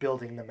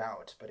building them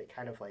out, but it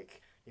kind of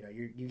like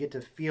you get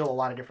to feel a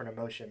lot of different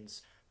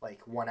emotions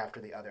like one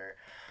after the other.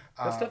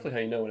 That's definitely how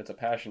you know when it's a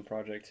passion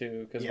project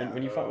too. Because Yeah.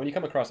 when you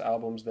come across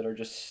albums that are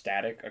just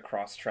static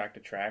across track to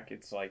track,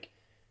 it's like,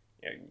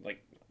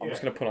 I'm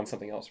just gonna put on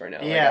something else right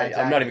now. Yeah,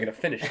 I'm not even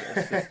exactly. gonna finish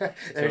this.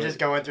 They're so- just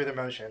going through the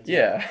motions.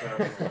 Yeah.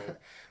 Definitely.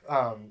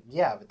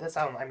 Yeah, but this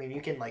album, I mean,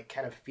 you can like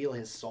kind of feel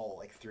his soul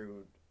like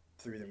through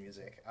the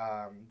music.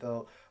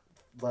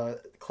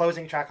 The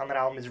closing track on that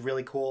album is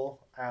really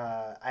cool.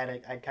 I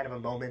had kind of a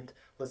moment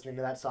listening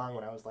to that song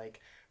when I was like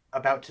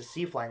about to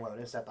see Flying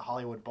Lotus at the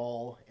Hollywood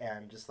Bowl,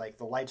 and just like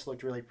the lights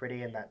looked really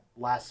pretty, and that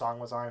last song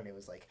was on, and it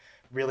was like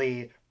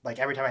really like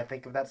every time I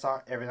think of that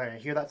song, every time I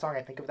hear that song,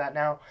 I think of that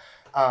now.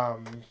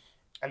 And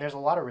there's a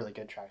lot of really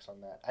good tracks on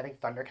that. I think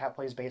Thundercat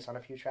plays bass on a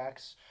few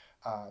tracks.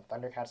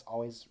 Thundercat's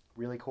always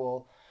really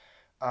cool.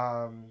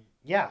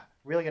 Yeah,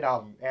 really good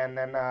album. And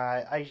then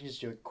I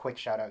just do a quick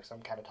shout out because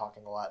I'm kind of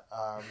talking a lot.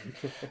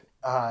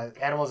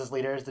 Animals as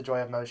Leaders, The Joy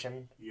of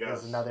Motion Yes.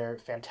 is another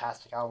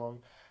fantastic album.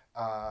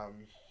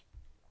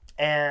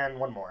 And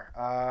one more.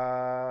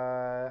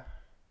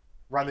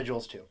 Run the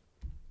Jewels 2.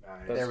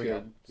 Nice. That's There we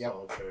go. good. Yep.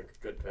 Solid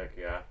pick. Good pick,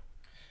 yeah.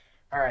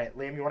 All right,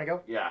 Liam, you want to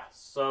go? Yeah,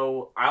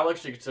 so I'll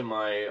actually get to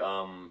my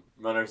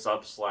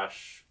runners-up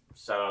 /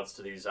 shout-outs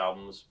to these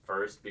albums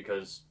first,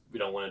 because we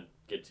don't want to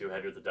get too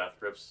heavy with the Death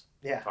Grips.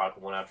 Yeah.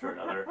 Talk one after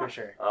another. For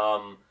sure.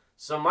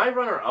 So my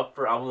runner-up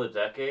for Album of the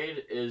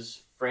Decade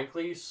is,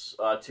 frankly,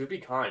 To Be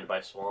Kind by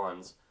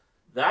Swans.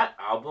 That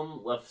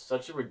album left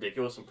such a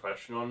ridiculous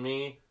impression on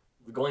me,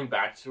 going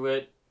back to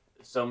it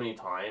so many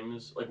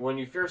times. Like, when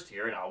you first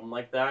hear an album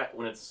like that,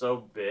 when it's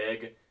so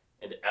big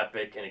and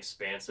epic and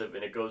expansive,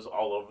 and it goes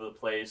all over the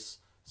place,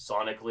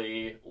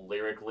 sonically,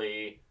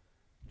 lyrically,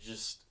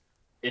 just,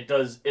 it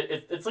does,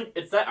 it's like,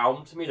 it's that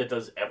album to me that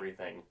does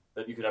everything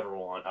that you could ever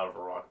want out of a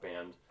rock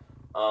band.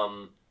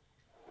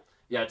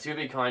 Yeah, To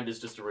Be Kind is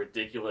just a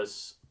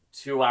ridiculous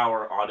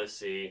 2-hour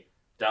odyssey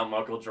down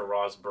Michael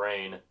Jarrah's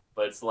brain,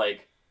 but it's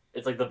like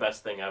the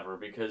best thing ever,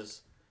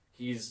 because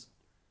he's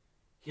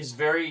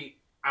very,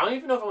 I don't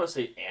even know if I want to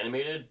say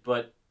animated,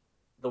 but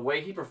the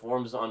way he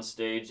performs on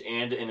stage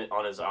and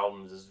on his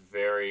albums is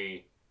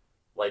very,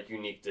 like,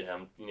 unique to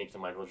him, unique to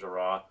Michael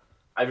Jarrah.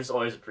 I just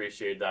always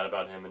appreciated that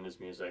about him and his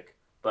music.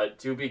 But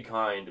To Be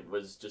Kind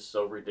was just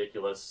so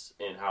ridiculous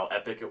in how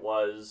epic it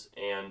was,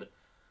 and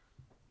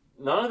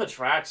none of the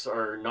tracks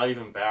are not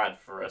even bad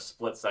for a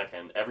split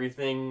second.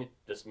 Everything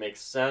just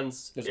makes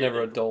sense. There's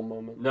never a dull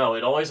moment. No,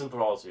 it always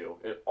enthralls you.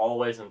 It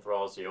always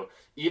enthralls you.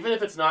 Even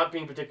if it's not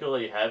being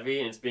particularly heavy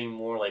and it's being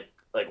more like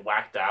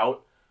whacked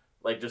out,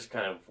 like just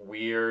kind of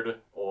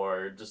weird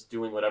or just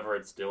doing whatever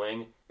it's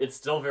doing, it's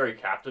still very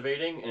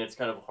captivating, and it's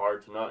kind of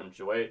hard to not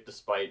enjoy it,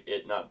 despite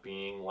it not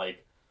being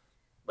like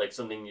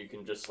something you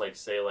can just like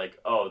say like,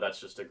 oh, that's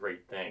just a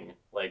great thing.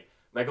 Like,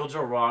 Michael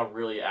Jarrah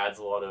really adds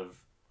a lot of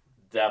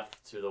depth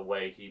to the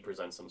way he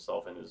presents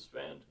himself in his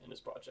band, in his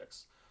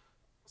projects.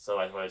 So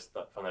I always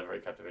found that very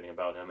captivating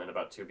about him, and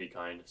about To Be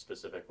Kind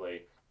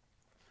specifically.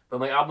 But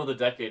my album of the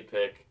decade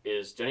pick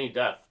is Jenny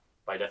Death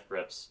by Death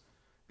Grips,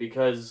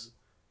 because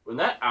when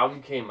that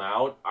album came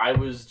out, I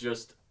was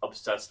just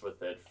obsessed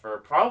with it for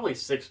probably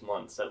 6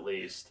 months at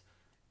least,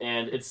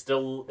 and it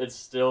still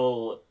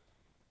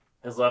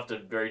has left a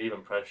very deep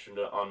impression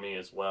on me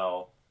as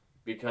well,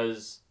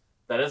 because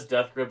that is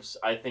Death Grips,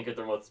 I think, at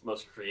their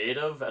most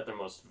creative, at their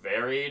most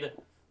varied,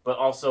 but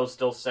also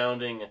still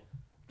sounding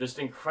just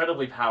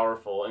incredibly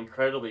powerful,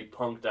 incredibly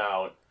punked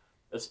out,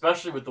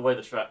 especially with the way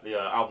the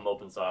album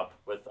opens up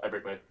with I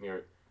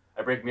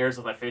break mirrors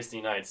with my face in the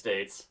United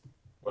States.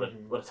 What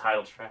a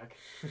title track.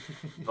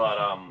 But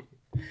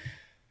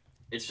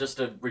it's just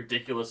a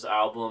ridiculous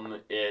album.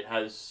 It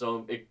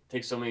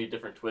takes so many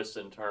different twists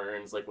and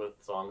turns, like with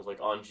songs like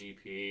On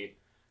GP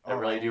that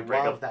really do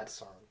break love up. that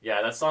song.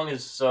 Yeah, that song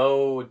is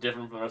so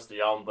different from the rest of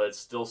the album, but it's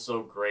still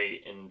so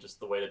great in just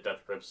the way that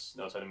Death Grips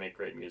knows how to make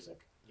great music.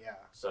 Yeah.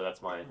 So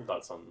that's my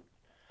thoughts on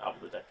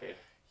album of the decade.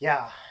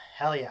 Yeah,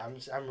 hell yeah.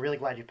 I'm really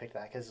glad you picked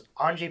that because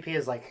On GP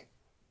is like,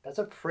 that's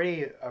a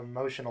pretty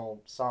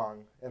emotional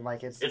song, and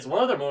like It's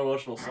one of their more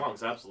emotional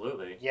songs,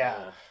 absolutely.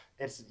 Yeah.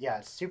 It's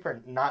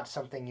super not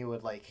something you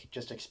would like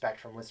just expect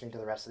from listening to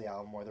the rest of the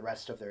album or the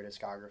rest of their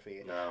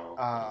discography. No.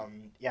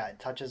 Yeah, it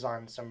touches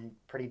on some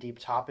pretty deep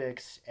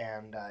topics,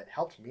 and it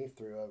helped me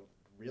through a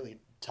really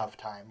tough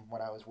time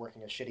when I was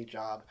working a shitty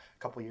job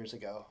a couple years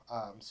ago.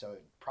 So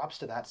props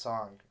to that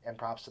song and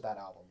props to that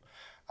album.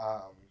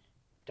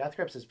 Death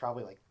Grips is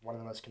probably like one of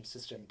the most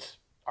consistent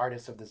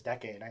artists of this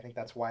decade. I think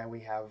that's why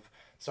we have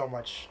so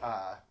much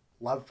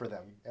love for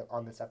them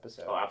on this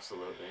episode. Oh,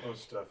 absolutely.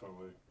 Most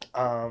definitely.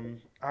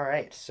 All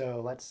right,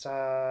 so let's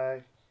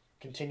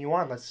continue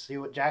on. Let's see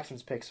what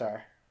Jackson's picks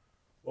are.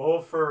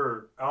 Well,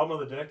 for album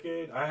of the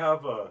decade, I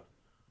have a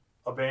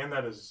band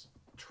that is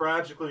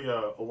tragically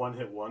a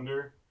one-hit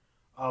wonder.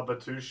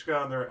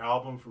 Batushka and their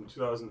album from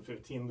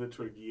 2015,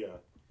 Liturgia.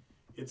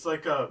 It's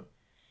like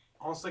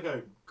almost like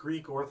a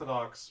Greek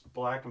Orthodox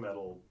black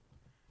metal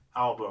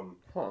album.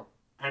 Huh.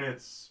 And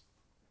it's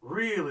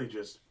really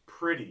just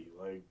pretty.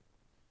 Like,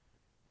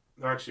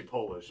 they're actually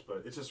Polish,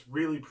 but it's just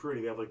really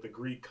pretty. They have like the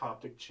Greek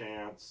Coptic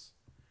chants,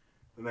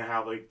 and they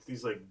have like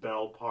these like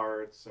bell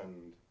parts,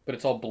 and But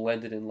it's all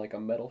blended in like a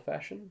metal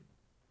fashion?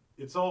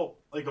 it's all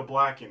like a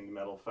blackened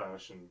metal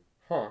fashion.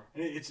 Huh.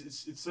 And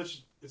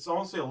it's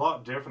honestly a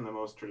lot different than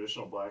most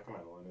traditional black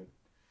metal, and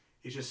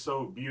it's just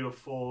so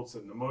beautiful. It's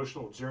an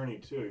emotional journey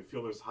too. You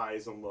feel there's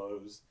highs and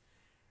lows,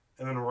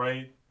 and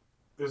then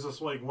there's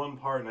this like one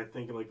part, and I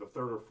think in like the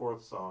third or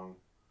fourth song,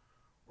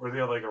 where they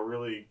have like a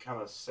really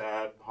kind of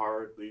sad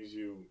part, leaves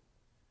you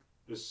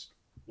just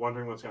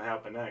wondering what's gonna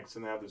happen next,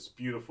 and they have this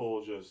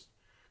beautiful, just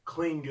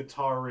clean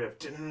guitar riff,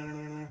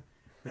 and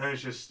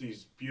it's just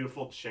these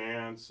beautiful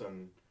chants,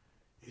 and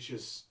it's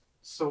just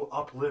so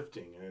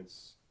uplifting, and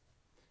it's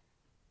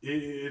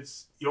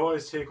you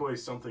always take away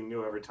something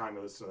new every time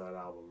you listen to that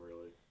album,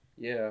 really.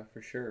 Yeah,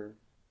 for sure.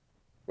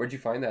 Where'd you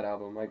find that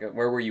album? Like,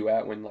 where were you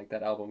at when like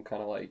that album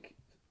kind of like,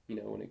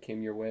 when it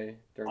came your way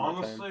during that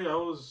time? Honestly, I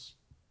was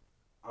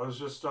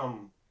just I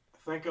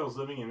think I was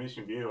living in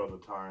Mission Viejo at the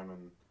time,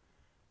 and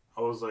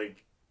I was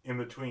like in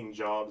between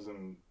jobs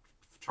and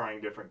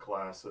trying different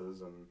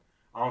classes, and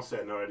I honestly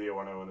had no idea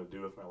what I wanted to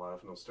do with my life,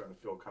 and I was starting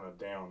to feel kind of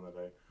down that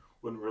I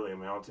wouldn't really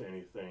amount to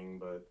anything,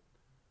 but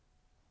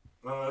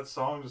that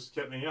song just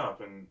kept me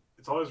up, and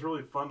it's always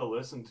really fun to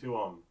listen to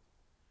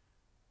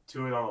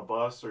it on a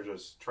bus or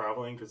just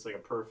traveling, because it's like a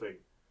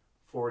perfect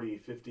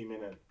 40-50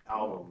 minute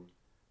album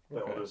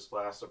that will just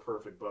last a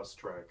perfect bus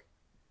trek.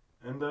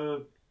 And I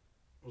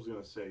was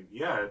gonna say,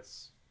 yeah,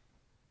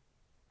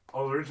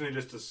 I was originally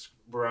just to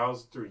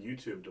browse through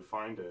YouTube to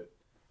find it,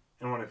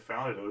 and when I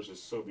found it, it was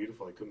just so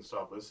beautiful. I couldn't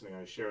stop listening.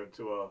 I shared it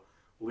to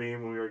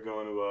Liam when we were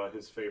going to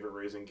his favorite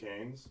Raising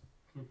Cane's,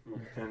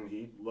 and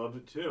he loved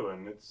it too.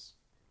 And it's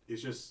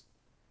just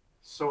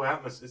so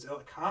it's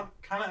kind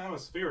of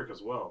atmospheric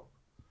as well.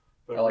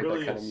 But I like really,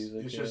 that kind of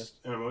music. It's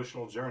just an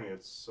emotional journey.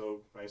 It's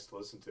so nice to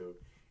listen to,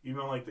 even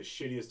on like the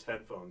shittiest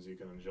headphones. You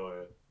can enjoy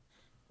it.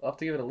 I'll have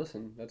to give it a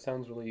listen. That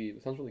sounds really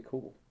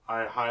cool.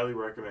 I highly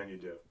recommend you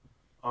do.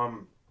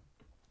 And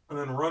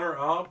then runner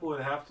up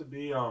would have to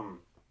be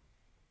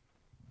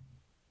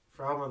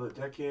for album of the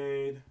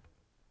decade.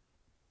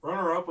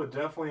 Runner up would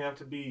definitely have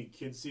to be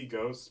Kids See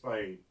Ghosts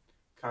by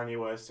Kanye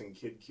West and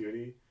Kid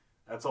Cudi.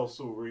 That's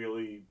also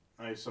really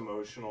nice,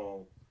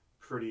 emotional,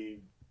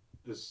 pretty,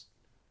 just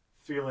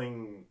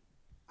feeling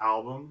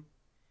album.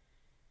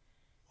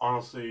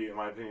 Honestly, in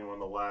my opinion, one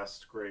of the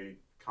last great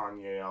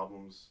Kanye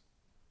albums,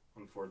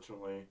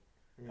 unfortunately.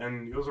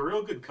 And it was a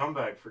real good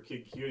comeback for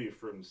Kid Cudi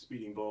from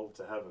Speeding Bullet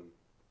to Heaven.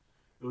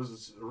 It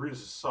was really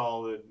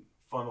solid,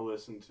 fun to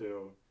listen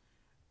to,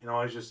 and I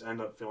always just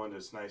end up feeling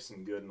just nice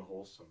and good and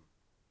wholesome.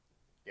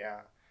 Yeah,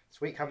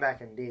 sweet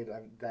comeback indeed.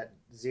 That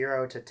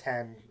 0 to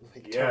 10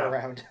 Yeah. turn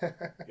around.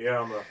 Yeah,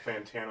 on the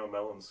Fantano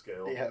Melon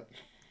scale. Yep.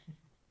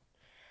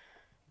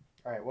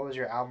 All right, what was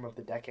your album of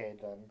the decade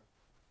then?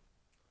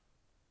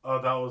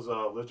 That was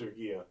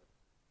Liturgia.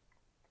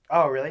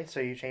 Oh, really? So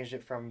you changed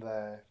it from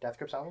the Death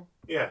Grips album?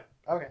 Yeah.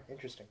 Okay,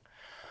 interesting.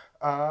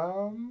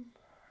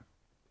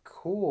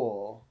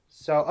 Cool.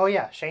 So, oh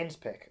yeah, Shane's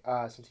pick.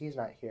 Since he's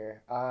not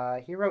here,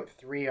 he wrote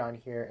 3 on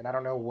here, and I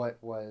don't know what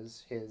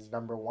was his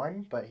number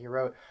 1, but he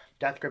wrote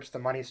Death Grips, The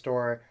Money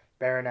Store,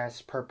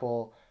 Baroness,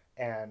 Purple,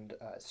 and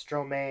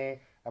Stromae.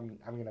 I'm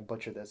gonna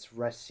butcher this.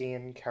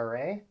 Racine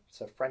Carré.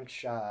 It's a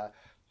French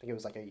think it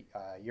was like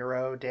a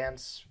Euro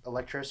dance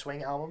electro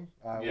swing album.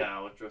 Yeah,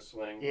 Electro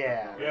Swing.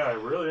 Yeah. Yeah, I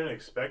really didn't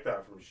expect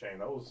that from Shane.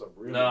 That was a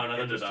really No,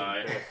 neither did interesting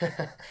I.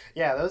 pick.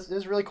 Yeah, it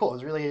was really cool. It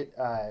was really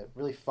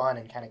really fun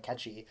and kind of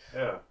catchy.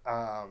 Yeah.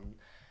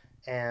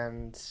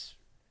 And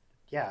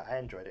yeah, I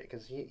enjoyed it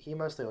because he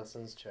mostly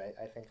listens to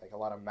I think like a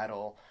lot of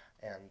metal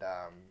and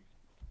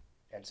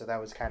so that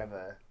was kind of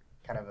a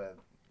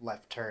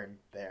left turn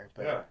there.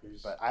 But Yeah,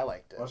 he's but I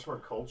liked it. much more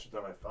cultured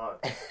than I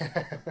thought.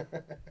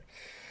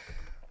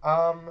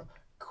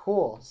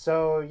 Cool.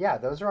 So yeah,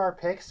 those are our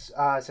picks.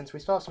 Since we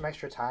still have some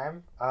extra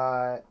time,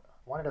 I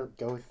wanted to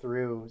go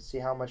through, see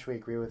how much we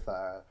agree with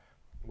the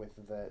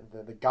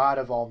god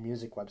of all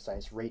music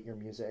websites, Rate Your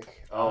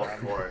Music. Oh, of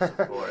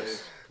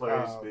course.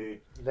 Please be.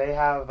 They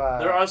have.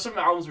 There are some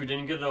albums we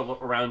didn't get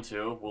around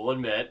to, we'll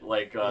admit,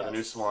 like the new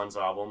Yes. Swans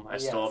album. I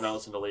still have not Yes.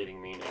 listened to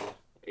Leading Meaning,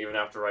 even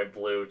after I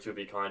blew To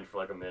Be Kind for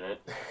like a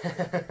minute.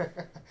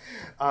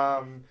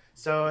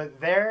 So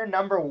their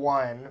number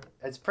one,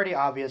 it's pretty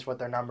obvious what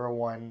their number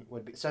one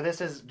would be. So this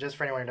is, just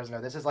for anyone who doesn't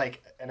know, this is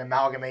like an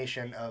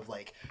amalgamation of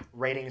like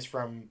ratings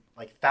from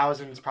like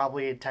thousands,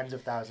 probably tens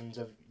of thousands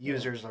of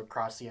users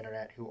across the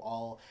internet who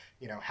all,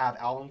 have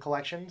album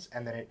collections,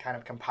 and then it kind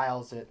of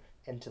compiles it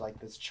into like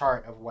this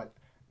chart of what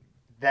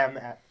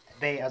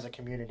they as a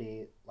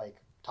community like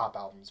top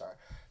albums are.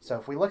 So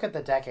if we look at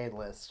the decade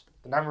list,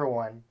 the number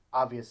one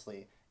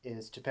obviously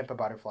is To Pimp a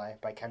Butterfly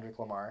by Kendrick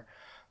Lamar,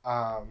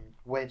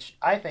 which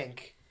I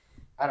think,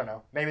 I don't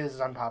know, maybe this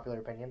is unpopular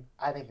opinion,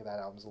 I think that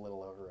album's a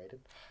little overrated.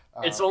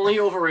 It's only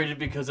overrated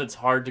because it's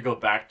hard to go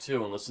back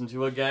to and listen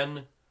to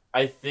again.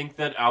 I think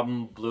that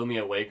album blew me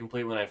away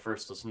completely when I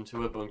first listened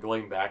to it, but when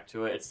going back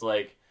to it, it's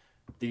like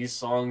these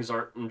songs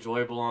aren't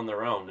enjoyable on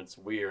their own. It's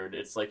weird.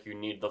 It's like you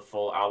need the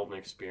full album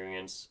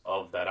experience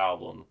of that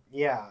album.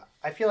 Yeah,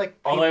 I feel like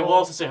Although I will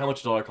also say How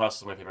Much a Dollar Costs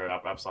is one of my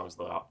favorite rap songs of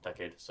the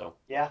decade, so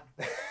Yeah.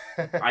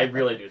 I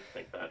really do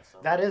think that. So.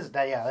 That's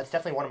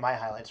definitely one of my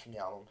highlights from the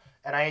album.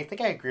 And I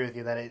think I agree with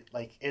you that it's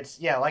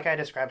like I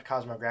described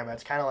Cosmogramma,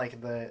 it's kind of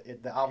like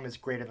the album is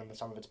greater than the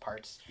sum of its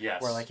parts.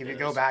 Yes. Where like if you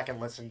go back and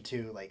listen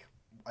to like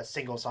a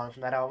single song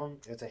from that album,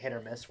 it's a hit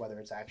or miss whether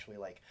it's actually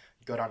like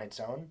good on its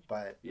own,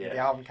 but the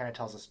album kind of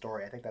tells a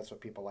story. I think that's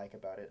what people like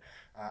about it.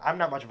 I'm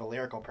not much of a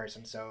lyrical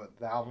person, so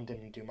the album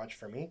didn't do much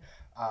for me,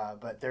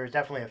 but there's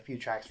definitely a few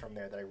tracks from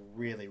there that I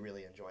really,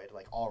 really enjoyed,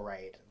 like All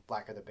Right,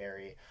 Blacker the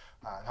Berry,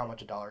 How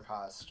Much a Dollar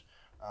Cost,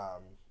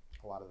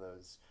 a lot of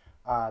those.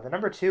 The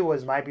number two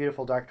was My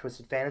Beautiful Dark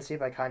Twisted Fantasy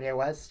by Kanye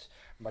West,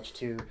 much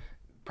to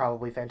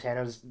probably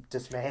Fantano's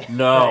dismay.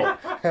 No,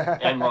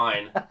 and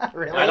mine.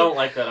 Really? I don't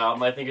like that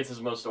album. I think it's his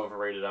most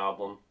overrated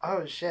album.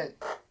 Oh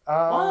shit.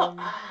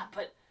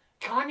 But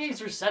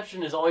Kanye's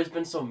reception has always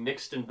been so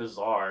mixed and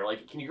bizarre.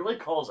 Like, can you really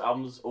call his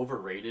albums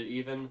overrated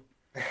even?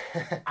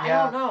 I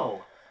don't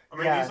know. I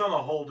mean, he's on a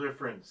whole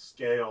different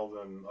scale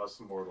than us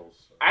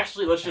mortals. So.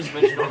 Actually, let's just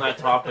mention on that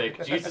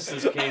topic, Jesus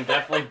is King,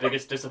 definitely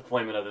biggest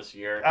disappointment of this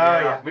year. Oh,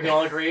 yeah. We can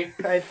all agree?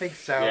 I think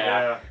so.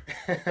 Yeah.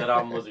 That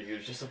album was a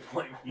huge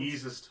disappointment.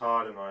 Eases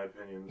Todd, in my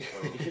opinion.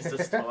 So.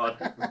 Jesus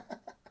Todd.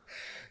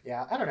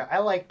 Yeah, I don't know. I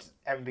liked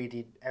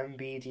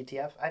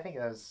MBDTF. I think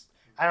that was...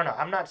 I don't know.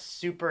 I'm not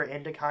super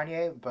into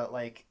Kanye, but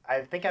like I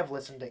think I've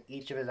listened to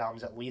each of his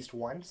albums at least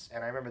once,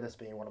 and I remember this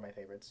being one of my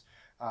favorites.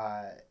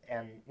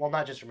 And well,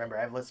 not just remember,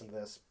 I've listened to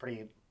this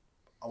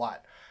a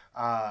lot.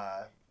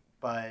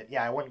 But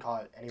yeah, I wouldn't call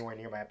it anywhere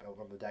near my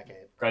album of the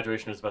decade.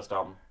 Graduation is the best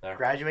album there.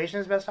 Graduation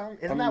is best album.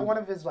 Isn't that one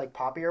of his like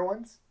poppier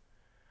ones?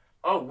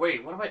 Oh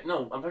wait, what am I?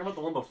 No, I'm talking about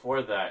the one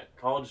before that.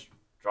 College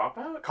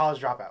Dropout. College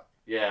Dropout.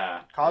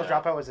 Yeah. College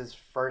Dropout was his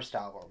first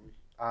album.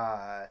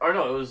 Or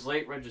no, it was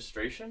Late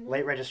Registration.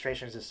 Late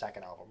Registration is his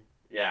second album.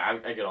 Yeah,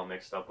 I get all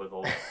mixed up with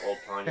old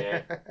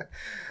Kanye.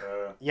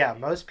 Yeah,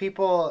 most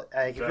people,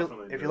 if you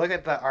Definitely look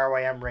at the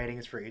RYM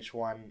ratings for each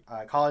one,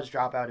 College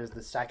Dropout is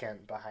the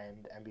second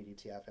behind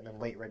MBDTF, and then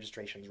Late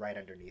Registration is right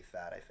underneath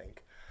that, I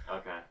think.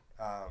 Okay.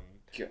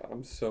 God,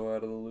 I'm so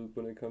out of the loop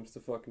when it comes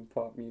to fucking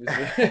pop music.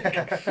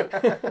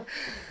 I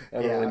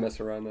don't really mess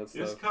around that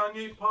Is stuff.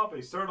 Kanye pop?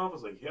 He started off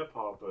as like hip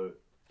hop, but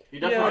He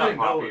definitely got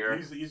no,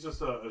 poppier. he's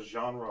just a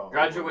genre.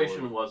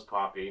 Graduation was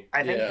poppy.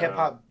 I think Yeah. hip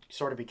hop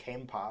sort of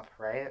became pop,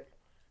 right?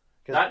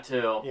 That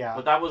too. Yeah.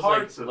 But that was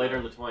Parts like of later it.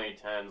 in the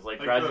 2010s. Like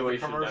the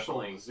Graduation commercial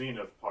definitely.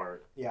 zenith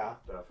part. Yeah.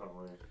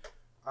 Definitely.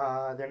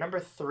 Their number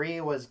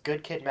three was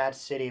Good Kid, Mad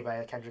City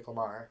by Kendrick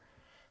Lamar.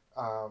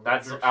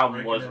 That Just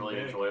album was breaking it really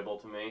big. enjoyable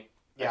to me.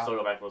 I Yeah. still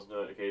go back and listen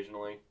to it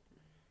occasionally.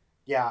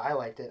 Yeah, I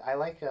liked it. I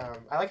like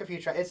a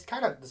few tracks. It's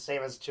kind of the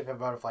same as Chip and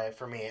Butterfly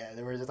for me.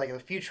 There was like a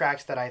few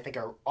tracks that I think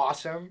are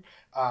awesome,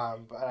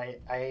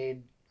 but I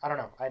don't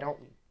know. I don't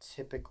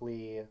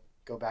typically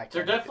go back to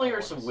There any of the definitely other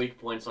are some ones. weak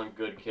points on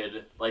Good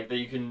Kid, like that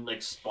you can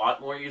like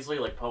spot more easily,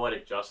 like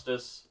Poetic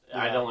Justice.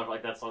 I Yeah. don't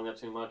like that song that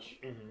too much.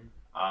 Mhm.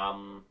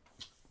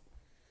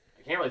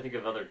 I can't really think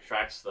of other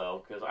tracks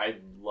though, because I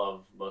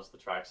love most of the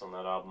tracks on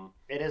that album,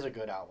 It is a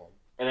good album.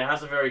 and it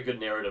has a very good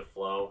narrative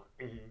flow.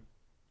 Mm-hmm.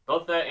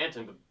 Both that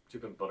and Two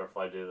Pimp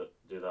Butterfly do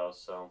though,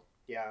 so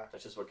Yeah.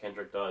 that's just what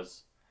Kendrick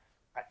does.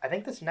 I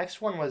think this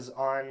next one was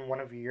on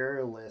one of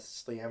your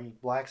lists, Liam.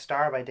 Black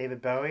Star by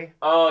David Bowie.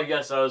 Oh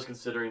yes, I was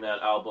considering that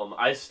album.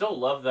 I still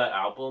love that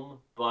album,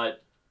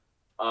 but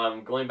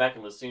going back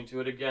and listening to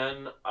it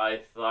again,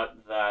 I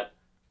thought that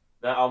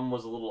that album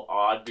was a little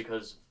odd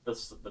because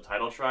the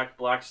title track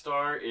Black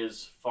Star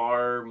is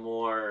far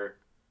more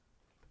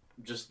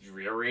just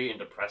dreary and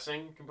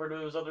depressing compared to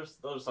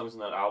those songs in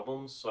that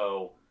album.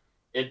 So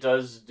it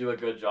does do a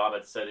good job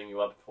at setting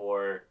you up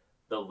for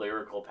the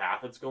lyrical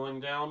path it's going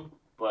down,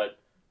 but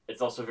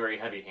it's also very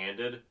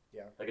heavy-handed.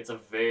 Yeah. Like it's a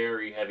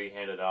very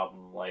heavy-handed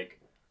album. Like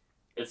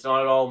it's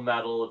not at all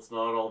metal, it's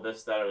not at all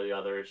this, that, or the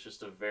other. It's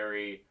just a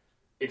very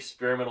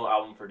experimental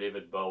album for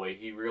David Bowie.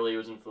 He really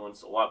was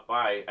influenced a lot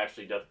by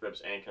actually Death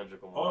Grips and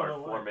Kendrick Lamar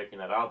no for way. making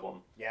that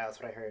album. Yeah,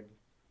 that's what I heard.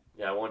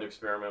 Yeah, I wanted to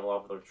experiment a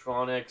lot with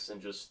electronics and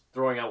just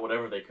throwing out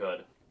whatever they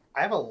could.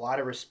 I have a lot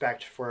of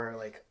respect for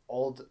like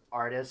old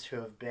artists who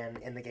have been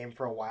in the game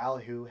for a while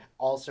who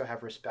also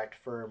have respect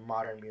for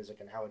modern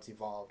music and how it's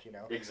evolved, you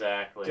know?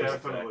 Exactly.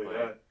 Definitely,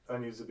 exactly. that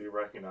needs to be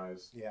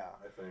recognized. Yeah.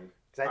 I think.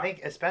 Because I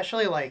think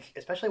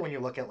especially when you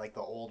look at like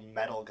the old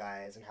metal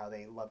guys and how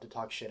they love to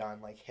talk shit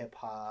on like hip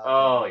hop.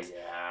 Oh and-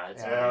 yeah,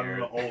 it's Yeah, And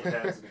weird. the old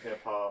heads in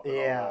hip hop.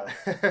 Yeah.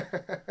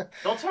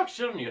 They'll talk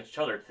shit on each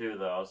other too,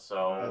 though.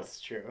 So That's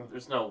true.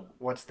 there's no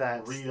What's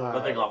that? Real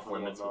nothing Uh, off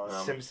limits with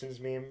them. Simpsons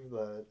meme.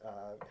 The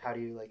how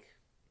do you like?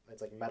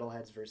 It's like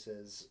metalheads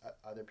versus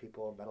other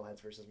people.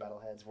 Metalheads versus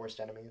metalheads. Worst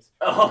enemies.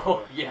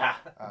 Oh yeah.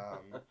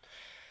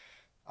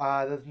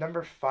 The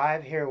number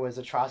 5 here was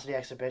Atrocity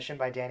Exhibition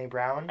by Danny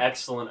Brown.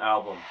 Excellent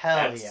album. Hell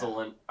yeah.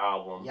 Excellent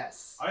album.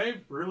 Yes. I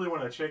really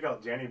want to check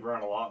out Danny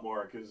Brown a lot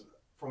more because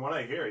from what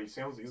I hear, he's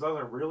got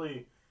a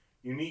really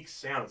unique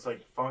sound. It's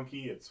like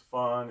funky, it's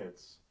fun,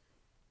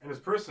 and his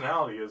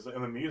personality is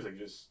in the music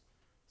just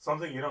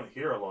something you don't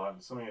hear a lot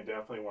and something I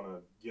definitely want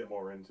to get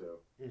more into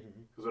hmm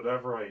because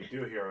whatever I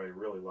do hear, I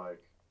really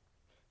like.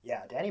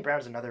 Yeah, Danny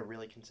Brown's another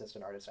really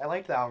consistent artist. I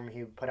liked the album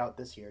he put out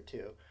this year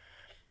too.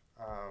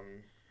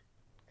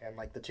 And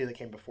like the 2 that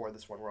came before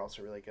this one were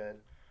also really good.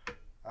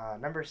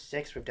 Number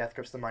 6 with Death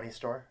Grips the Money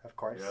Store, of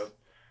course. Yep.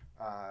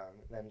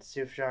 Then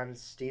Sufjan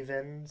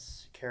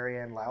Stevens, Carrie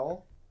Ann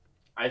Lowell.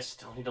 I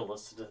still need to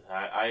listen to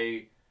that.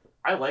 I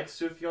like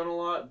Sufjan a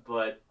lot,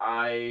 but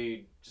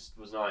I just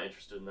was not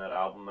interested in that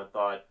album. I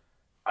thought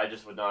I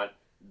just would not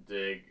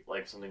dig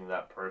like something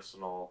that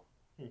personal.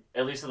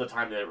 At least at the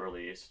time that it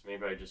released.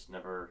 Maybe I just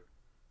never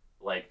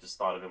just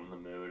thought of him in the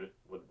mood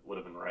would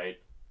have been right.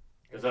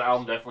 Because that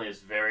album definitely is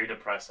very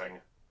depressing.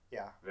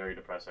 Yeah. Very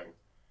depressing.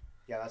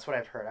 Yeah, that's what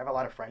I've heard. I have a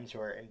lot of friends who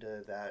are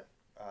into that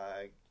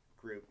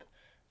group,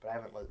 but I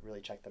haven't really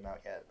checked them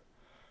out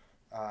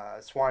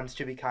yet. Swans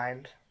to Be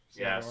Kind. is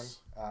another Yes.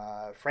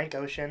 one. Frank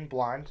Ocean,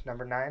 Blonde,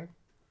 number 9.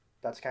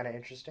 That's kind of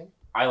interesting.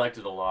 I liked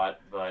it a lot,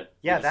 but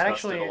Yeah, we that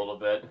discussed actually- it a little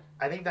bit.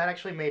 I think that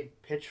actually made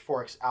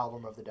Pitchfork's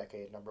album of the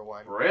decade number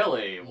 1.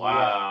 Really?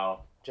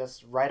 Wow.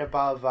 Just right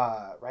above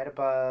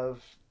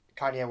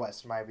Kanye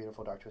West, My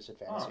Beautiful Dark Twisted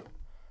Fantasy.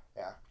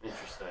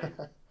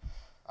 Interesting.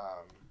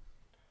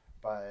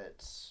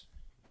 But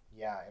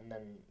yeah, and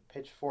then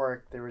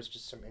Pitchfork, there was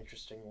just some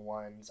interesting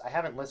ones. I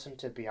haven't listened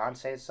to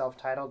Beyonce's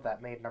self-titled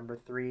that made number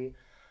 3.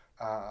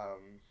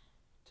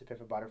 To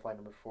Pimp a Butterfly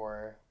number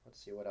 4.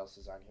 Let's see what else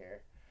is on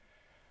here.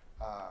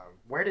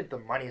 Where did the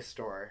Money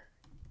Store?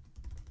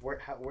 Where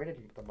did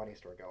the Money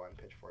Store go on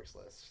Pitchfork's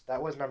list?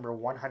 That was number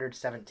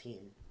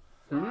 117.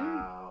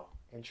 Wow.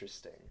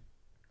 Interesting.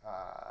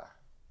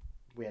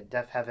 We had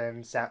Deaf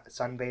Heaven,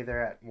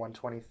 Sunbather at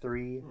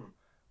 123.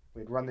 We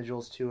had Run the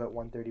Jewels 2 at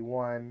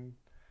 131.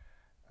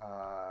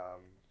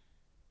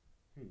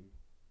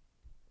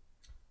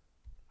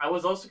 I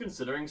was also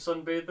considering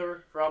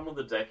Sunbather for album of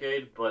the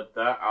decade, but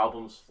that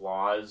album's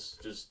flaws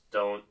just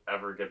don't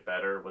ever get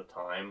better with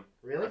time.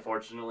 Really?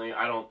 Unfortunately,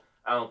 I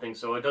don't think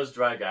so. It does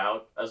drag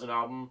out as an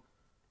album,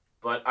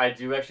 but I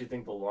do actually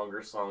think the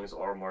longer songs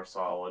are more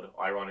solid.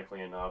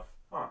 Ironically enough,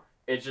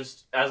 it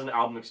just as an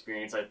album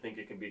experience, I think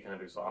it can be kind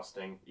of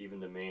exhausting, even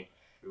to me.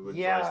 Who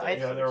Yeah, enjoys that I-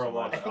 Yeah, there are a so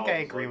lot. much. I think I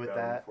albums agree like with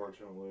that.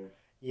 Unfortunately.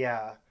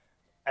 Yeah.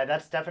 And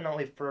that's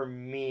definitely for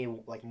me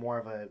like more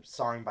of a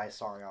song by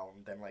song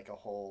album than like a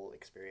whole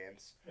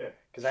experience. Yeah,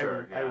 Because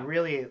sure, I yeah.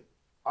 really,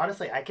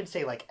 honestly, I could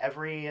say like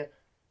every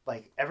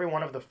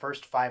one of the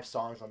first 5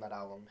 songs on that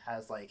album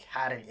has like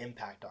had an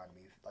impact on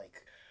me.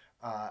 Like,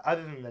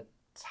 other than the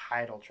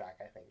title track,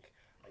 I think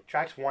like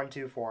tracks 1,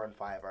 2, 4, and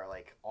 5 are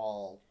like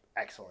all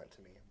excellent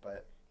to me.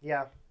 But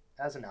yeah,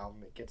 as an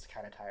album, it gets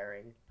kind of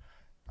tiring.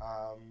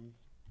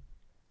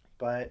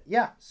 But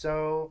yeah,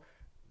 so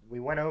we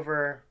went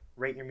over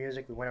Rate Your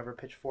Music, we went over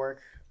Pitchfork,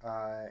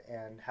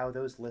 and how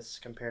those lists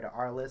compare to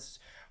our lists.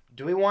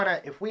 Do we want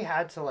to, if we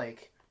had to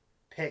like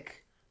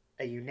pick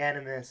a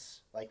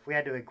unanimous, like if we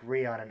had to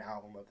agree on an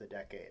album of the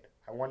decade,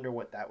 I wonder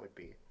what that would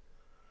be.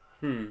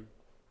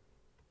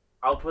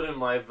 I'll put in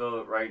my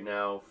vote right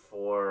now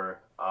for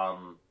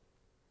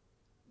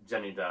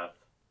Jenny Death.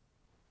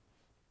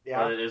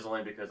 Yeah, But it is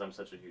only because I'm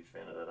such a huge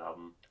fan of that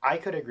album. I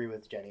could agree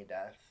with Jenny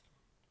Death,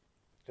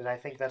 because I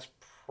think that's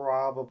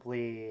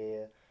probably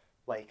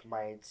like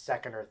my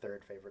second or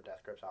third favorite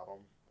Death Grips album.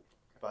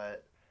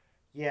 But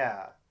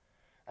yeah,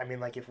 I mean,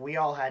 like if we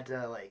all had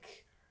to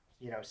like,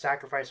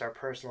 sacrifice our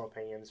personal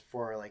opinions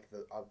for like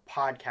a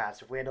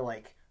podcast, if we had to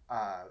like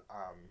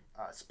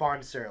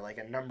sponsor like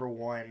a number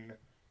one,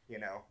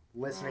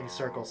 listening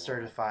circle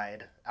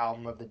certified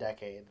album of the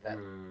decade that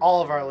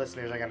all of our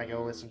listeners are gonna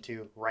go listen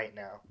to right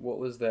now. What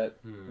was that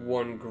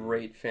one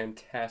great,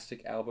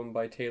 fantastic album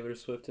by Taylor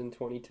Swift in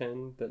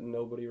 2010 that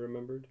nobody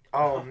remembered?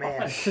 Oh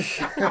man!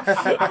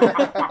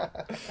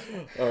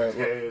 All right,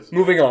 well,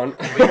 moving on.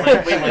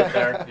 we went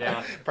there.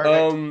 Yeah.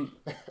 Perfect.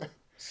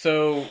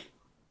 So,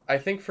 I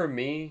think for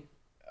me,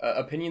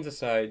 opinions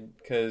aside,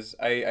 because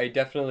I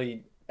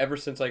definitely, ever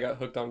since I got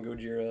hooked on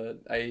Gojira,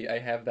 I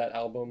have that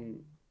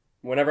album.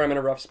 Whenever I'm in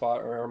a rough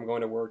spot or I'm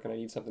going to work and I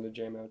need something to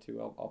jam out to,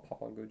 I'll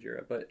pop on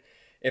Gojira. But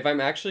if I'm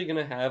actually going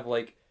to have,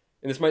 like,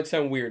 and this might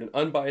sound weird, an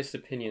unbiased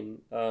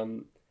opinion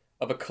of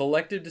a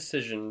collective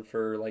decision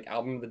for, like,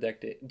 album of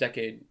the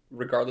decade,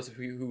 regardless of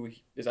who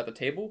is at the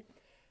table,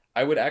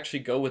 I would actually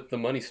go with The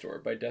Money Store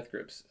by Death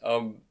Grips.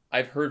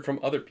 I've heard from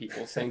other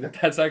people saying that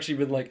that's actually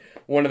been, like,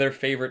 one of their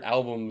favorite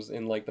albums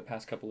in, like, the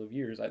past couple of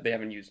years. They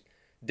haven't used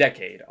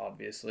decade,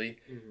 obviously,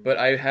 but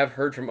I have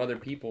heard from other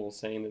people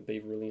saying that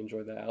they've really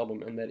enjoyed that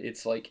album and that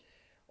it's, like,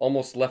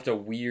 almost left a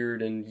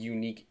weird and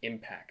unique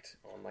impact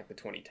on, like, the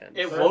 2010s.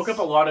 It woke up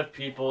a lot of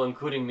people,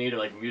 including me, to,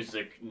 like,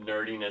 music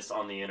nerdiness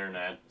on the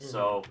internet.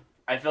 So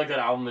I feel like that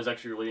album is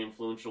actually really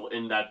influential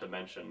in that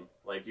dimension.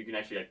 Like, you can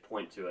actually, like,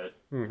 point to it.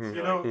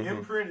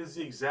 Imprint is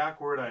the exact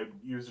word I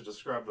use to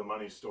describe The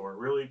Money Store. It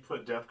really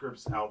put Death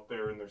Grips out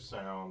there in their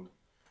sound.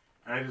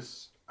 And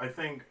I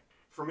think,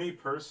 for me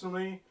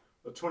personally,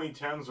 the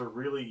 2010s are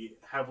really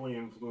heavily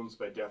influenced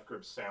by Death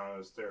Grips sound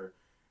as their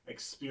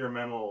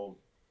experimental,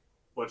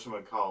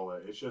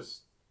 whatchamacallit. It's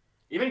just...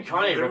 Even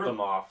Kanye ripped them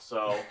off,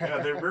 so... Yeah,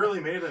 they really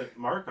made a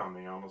mark on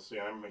me, honestly.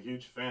 I'm a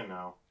huge fan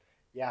now.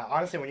 Yeah,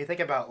 honestly, when you think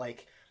about,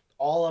 like,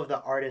 all of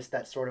the artists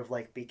that sort of,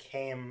 like,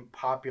 became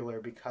popular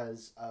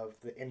because of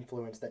the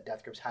influence that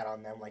Death Grips had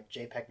on them, like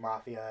JPEG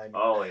Mafia. And,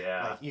 oh,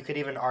 yeah. Like, you could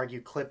even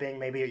argue Clipping,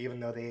 maybe, even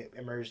though they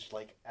emerged,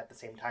 like, at the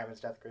same time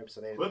as Death Grips.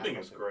 So Clipping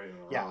is great.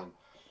 Yeah.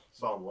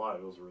 Saw them live.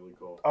 It was really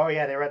cool. Oh,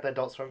 yeah, they were at the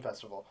Adult Swim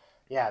Festival.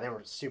 Yeah, they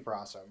were super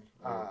awesome.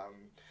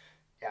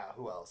 Yeah,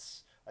 who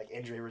else? Like,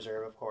 Injury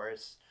Reserve, of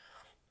course.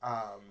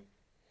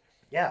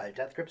 Yeah,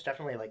 Death Grips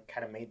definitely, like,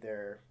 kind of made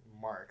their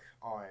mark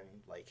on,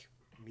 like,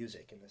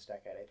 music in this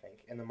decade, I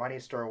think. And The Money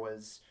Store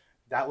was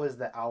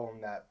the album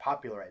that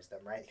popularized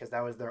them, right? Because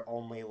that was their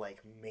only,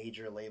 like,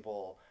 major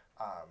label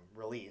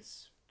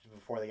release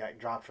before they got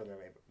dropped from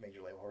their major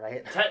label,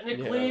 right?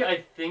 Technically,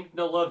 I think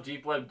No Love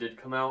Deep Web did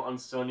come out on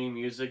Sony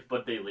Music,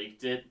 but they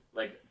leaked it,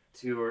 like,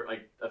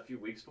 a few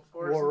weeks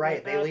before. Well, right,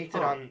 like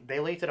they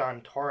leaked it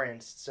on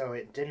torrents, so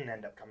it didn't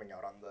end up coming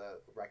out on the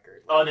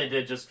record. Oh, they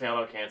did just fail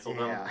out cancel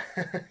them. Yeah.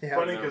 Yeah.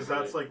 Funny because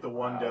that's like the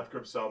one Death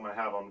Grips album I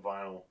have on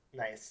vinyl.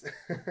 Nice.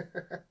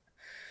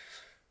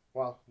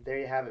 Well, there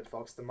you have it,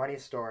 folks. The Money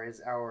Store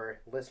is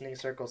our Listening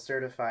Circle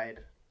certified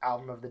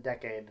album of the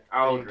decade.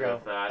 I'll agree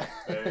with that.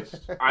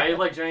 I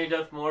like Journey to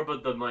Death more,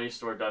 but The Money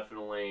Store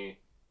definitely,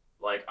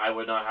 like, I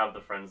would not have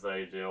the friends that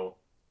I do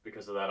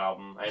because of that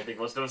album. I think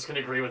most of us can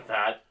agree with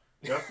that.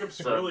 Death Grips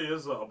really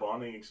is a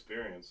bonding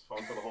experience.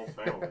 Fun for the whole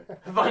family.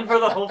 Fun for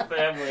the whole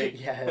family.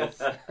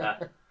 Yes.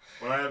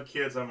 When I have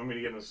kids, I'm going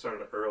to get them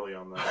started early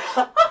on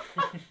that.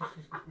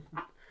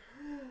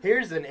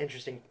 Here's an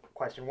interesting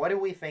question. What do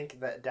we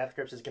think that Death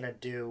Grips is going to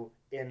do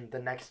in the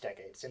next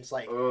decade? Since,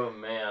 like, oh,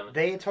 man.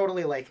 They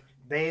totally, like,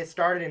 they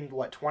started in,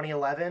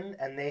 2011,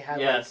 and they had,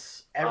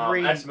 yes. like,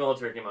 every...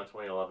 Ex-Military came out in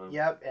 2011.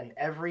 Yep, and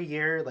every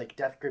year, like,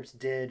 Death Grips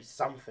did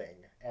something,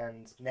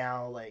 and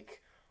now,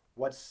 like,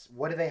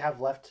 what do they have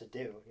left to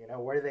do?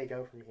 Where do they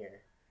go from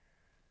here?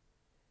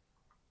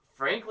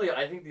 Frankly,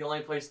 I think the only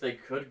place they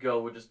could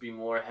go would just be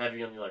more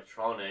heavy on the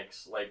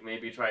electronics. Like,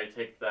 maybe try to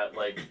take that,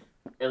 like,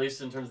 at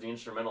least in terms of the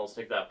instrumentals,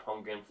 take that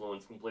punk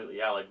influence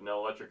completely out. Like,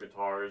 no electric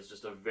guitars,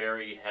 just a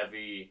very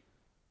heavy,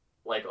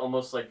 like,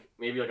 almost like,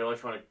 maybe like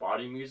electronic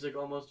body music,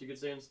 almost, you could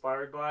say,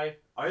 inspired by.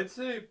 I'd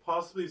say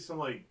possibly some,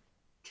 like,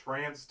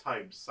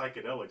 trance-type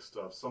psychedelic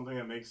stuff. Something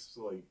that makes,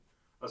 like,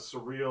 a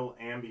surreal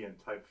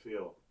ambient type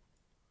feel.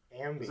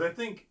 Ambient? Because I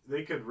think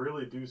they could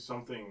really do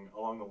something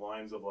along the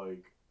lines of,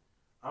 like,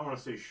 I don't want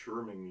to say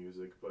shrooming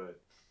music, but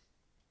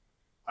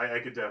I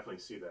could definitely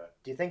see that.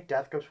 Do you think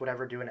Death Grips would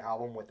ever do an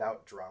album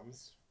without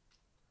drums?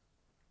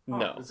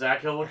 No.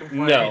 Zach Hill would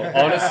complain. No,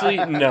 honestly,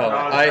 no.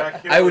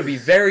 I would be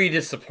very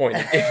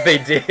disappointed if they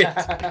did.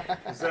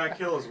 Zach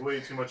Hill is way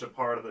too much a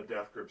part of the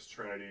Death Grips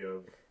trinity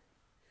of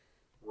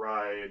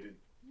Ride,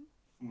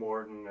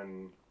 Morton,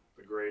 and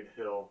the Great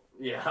Hill.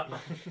 Yeah.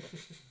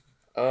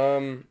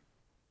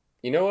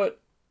 You know what?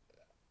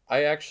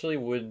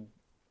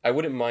 I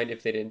wouldn't mind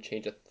if they didn't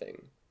change a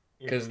thing,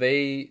 because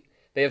they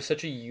have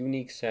such a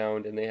unique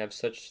sound and they have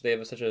such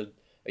a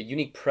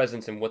unique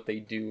presence in what they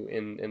do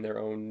in their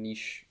own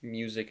niche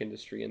music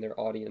industry and their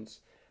audience.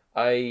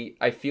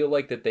 I feel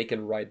like that they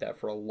can ride that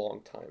for a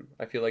long time.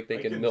 I feel like they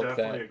can milk that. I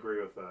can definitely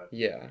agree with that.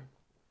 Yeah,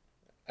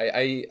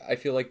 I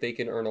feel like they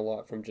can earn a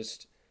lot from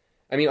just,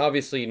 I mean,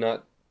 obviously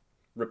not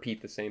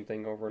repeat the same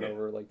thing over and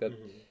over like that.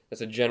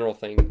 That's a general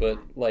thing, but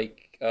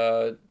like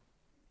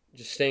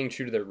just staying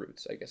true to their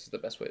roots, I guess, is the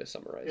best way to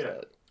summarize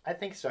that. I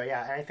think so,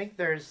 yeah. And I think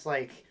there's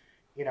like,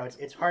 you know,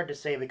 it's hard to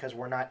say because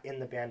we're not in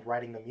the band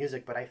writing the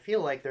music, but I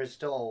feel like there's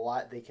still a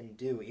lot they can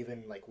do,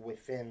 even like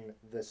within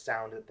the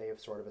sound that they've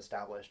sort of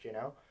established, you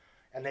know?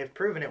 And they've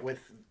proven it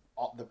with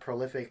all the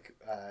prolific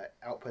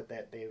output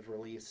that they've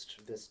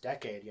released this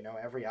decade, you know?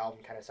 Every album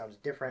kind of sounds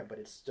different, but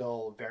it's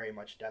still very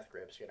much Death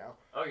Grips, you know?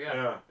 Oh,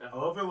 yeah. I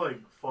love their, like,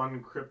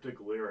 fun,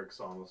 cryptic lyrics,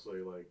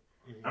 honestly. Like,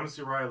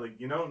 MC Riley, like,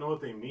 you don't know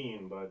what they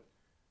mean, but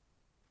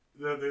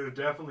they're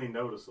definitely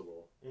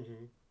noticeable.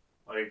 Mm-hmm.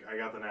 Like, I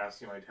got the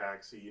nasty in my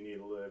taxi, you need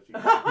a lift, you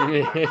got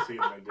the taxi in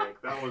my dick.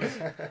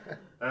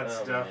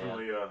 That's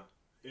definitely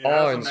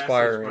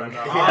awe-inspiring.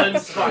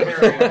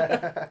 Awe-inspiring.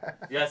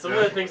 Yeah, some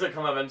of the things that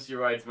come out of MC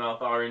Ride's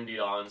mouth are indeed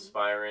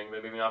awe-inspiring,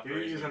 but maybe not for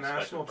He's a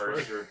national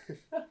treasure.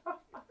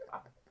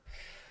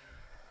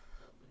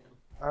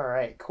 All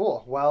right,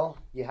 cool. Well,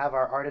 you have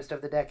our artist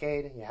of the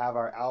decade, you have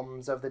our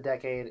albums of the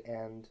decade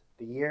and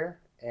the year,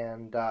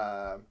 and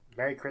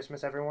Merry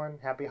Christmas, everyone.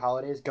 Happy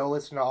holidays. Go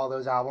listen to all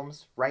those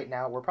albums right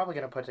now. We're probably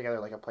going to put together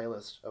like a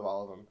playlist of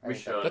all of them. We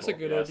should. That's a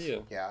good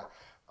idea. Yeah.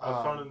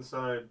 Have fun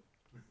inside.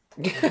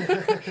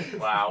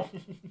 Wow.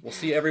 We'll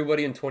see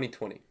everybody in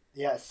 2020.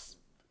 Yes.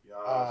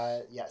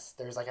 Yes.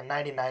 There's like a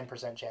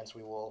 99% chance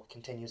we will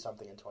continue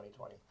something in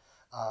 2020.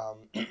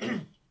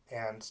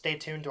 And stay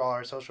tuned to all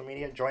our social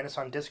media. Join us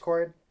on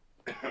Discord.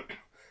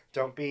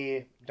 Don't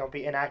be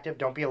inactive.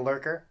 Don't be a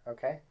lurker.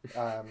 Okay.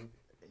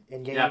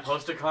 Engage. Yeah,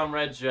 post to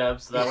Comrade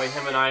Jeb, so that way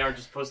him and I aren't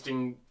just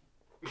posting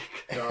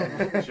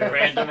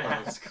random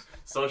ass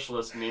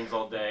socialist memes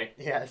all day.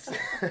 Yes.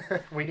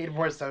 We need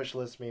more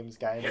socialist memes,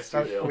 guys. Yes,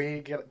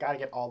 we gotta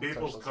get all the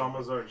People's socialist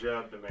commas are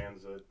Jeb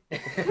demands it.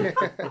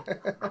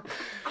 memes.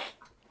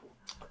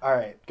 All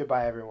right.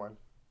 Goodbye, everyone.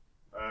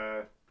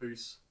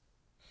 Peace.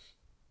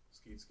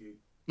 Skeet skeet.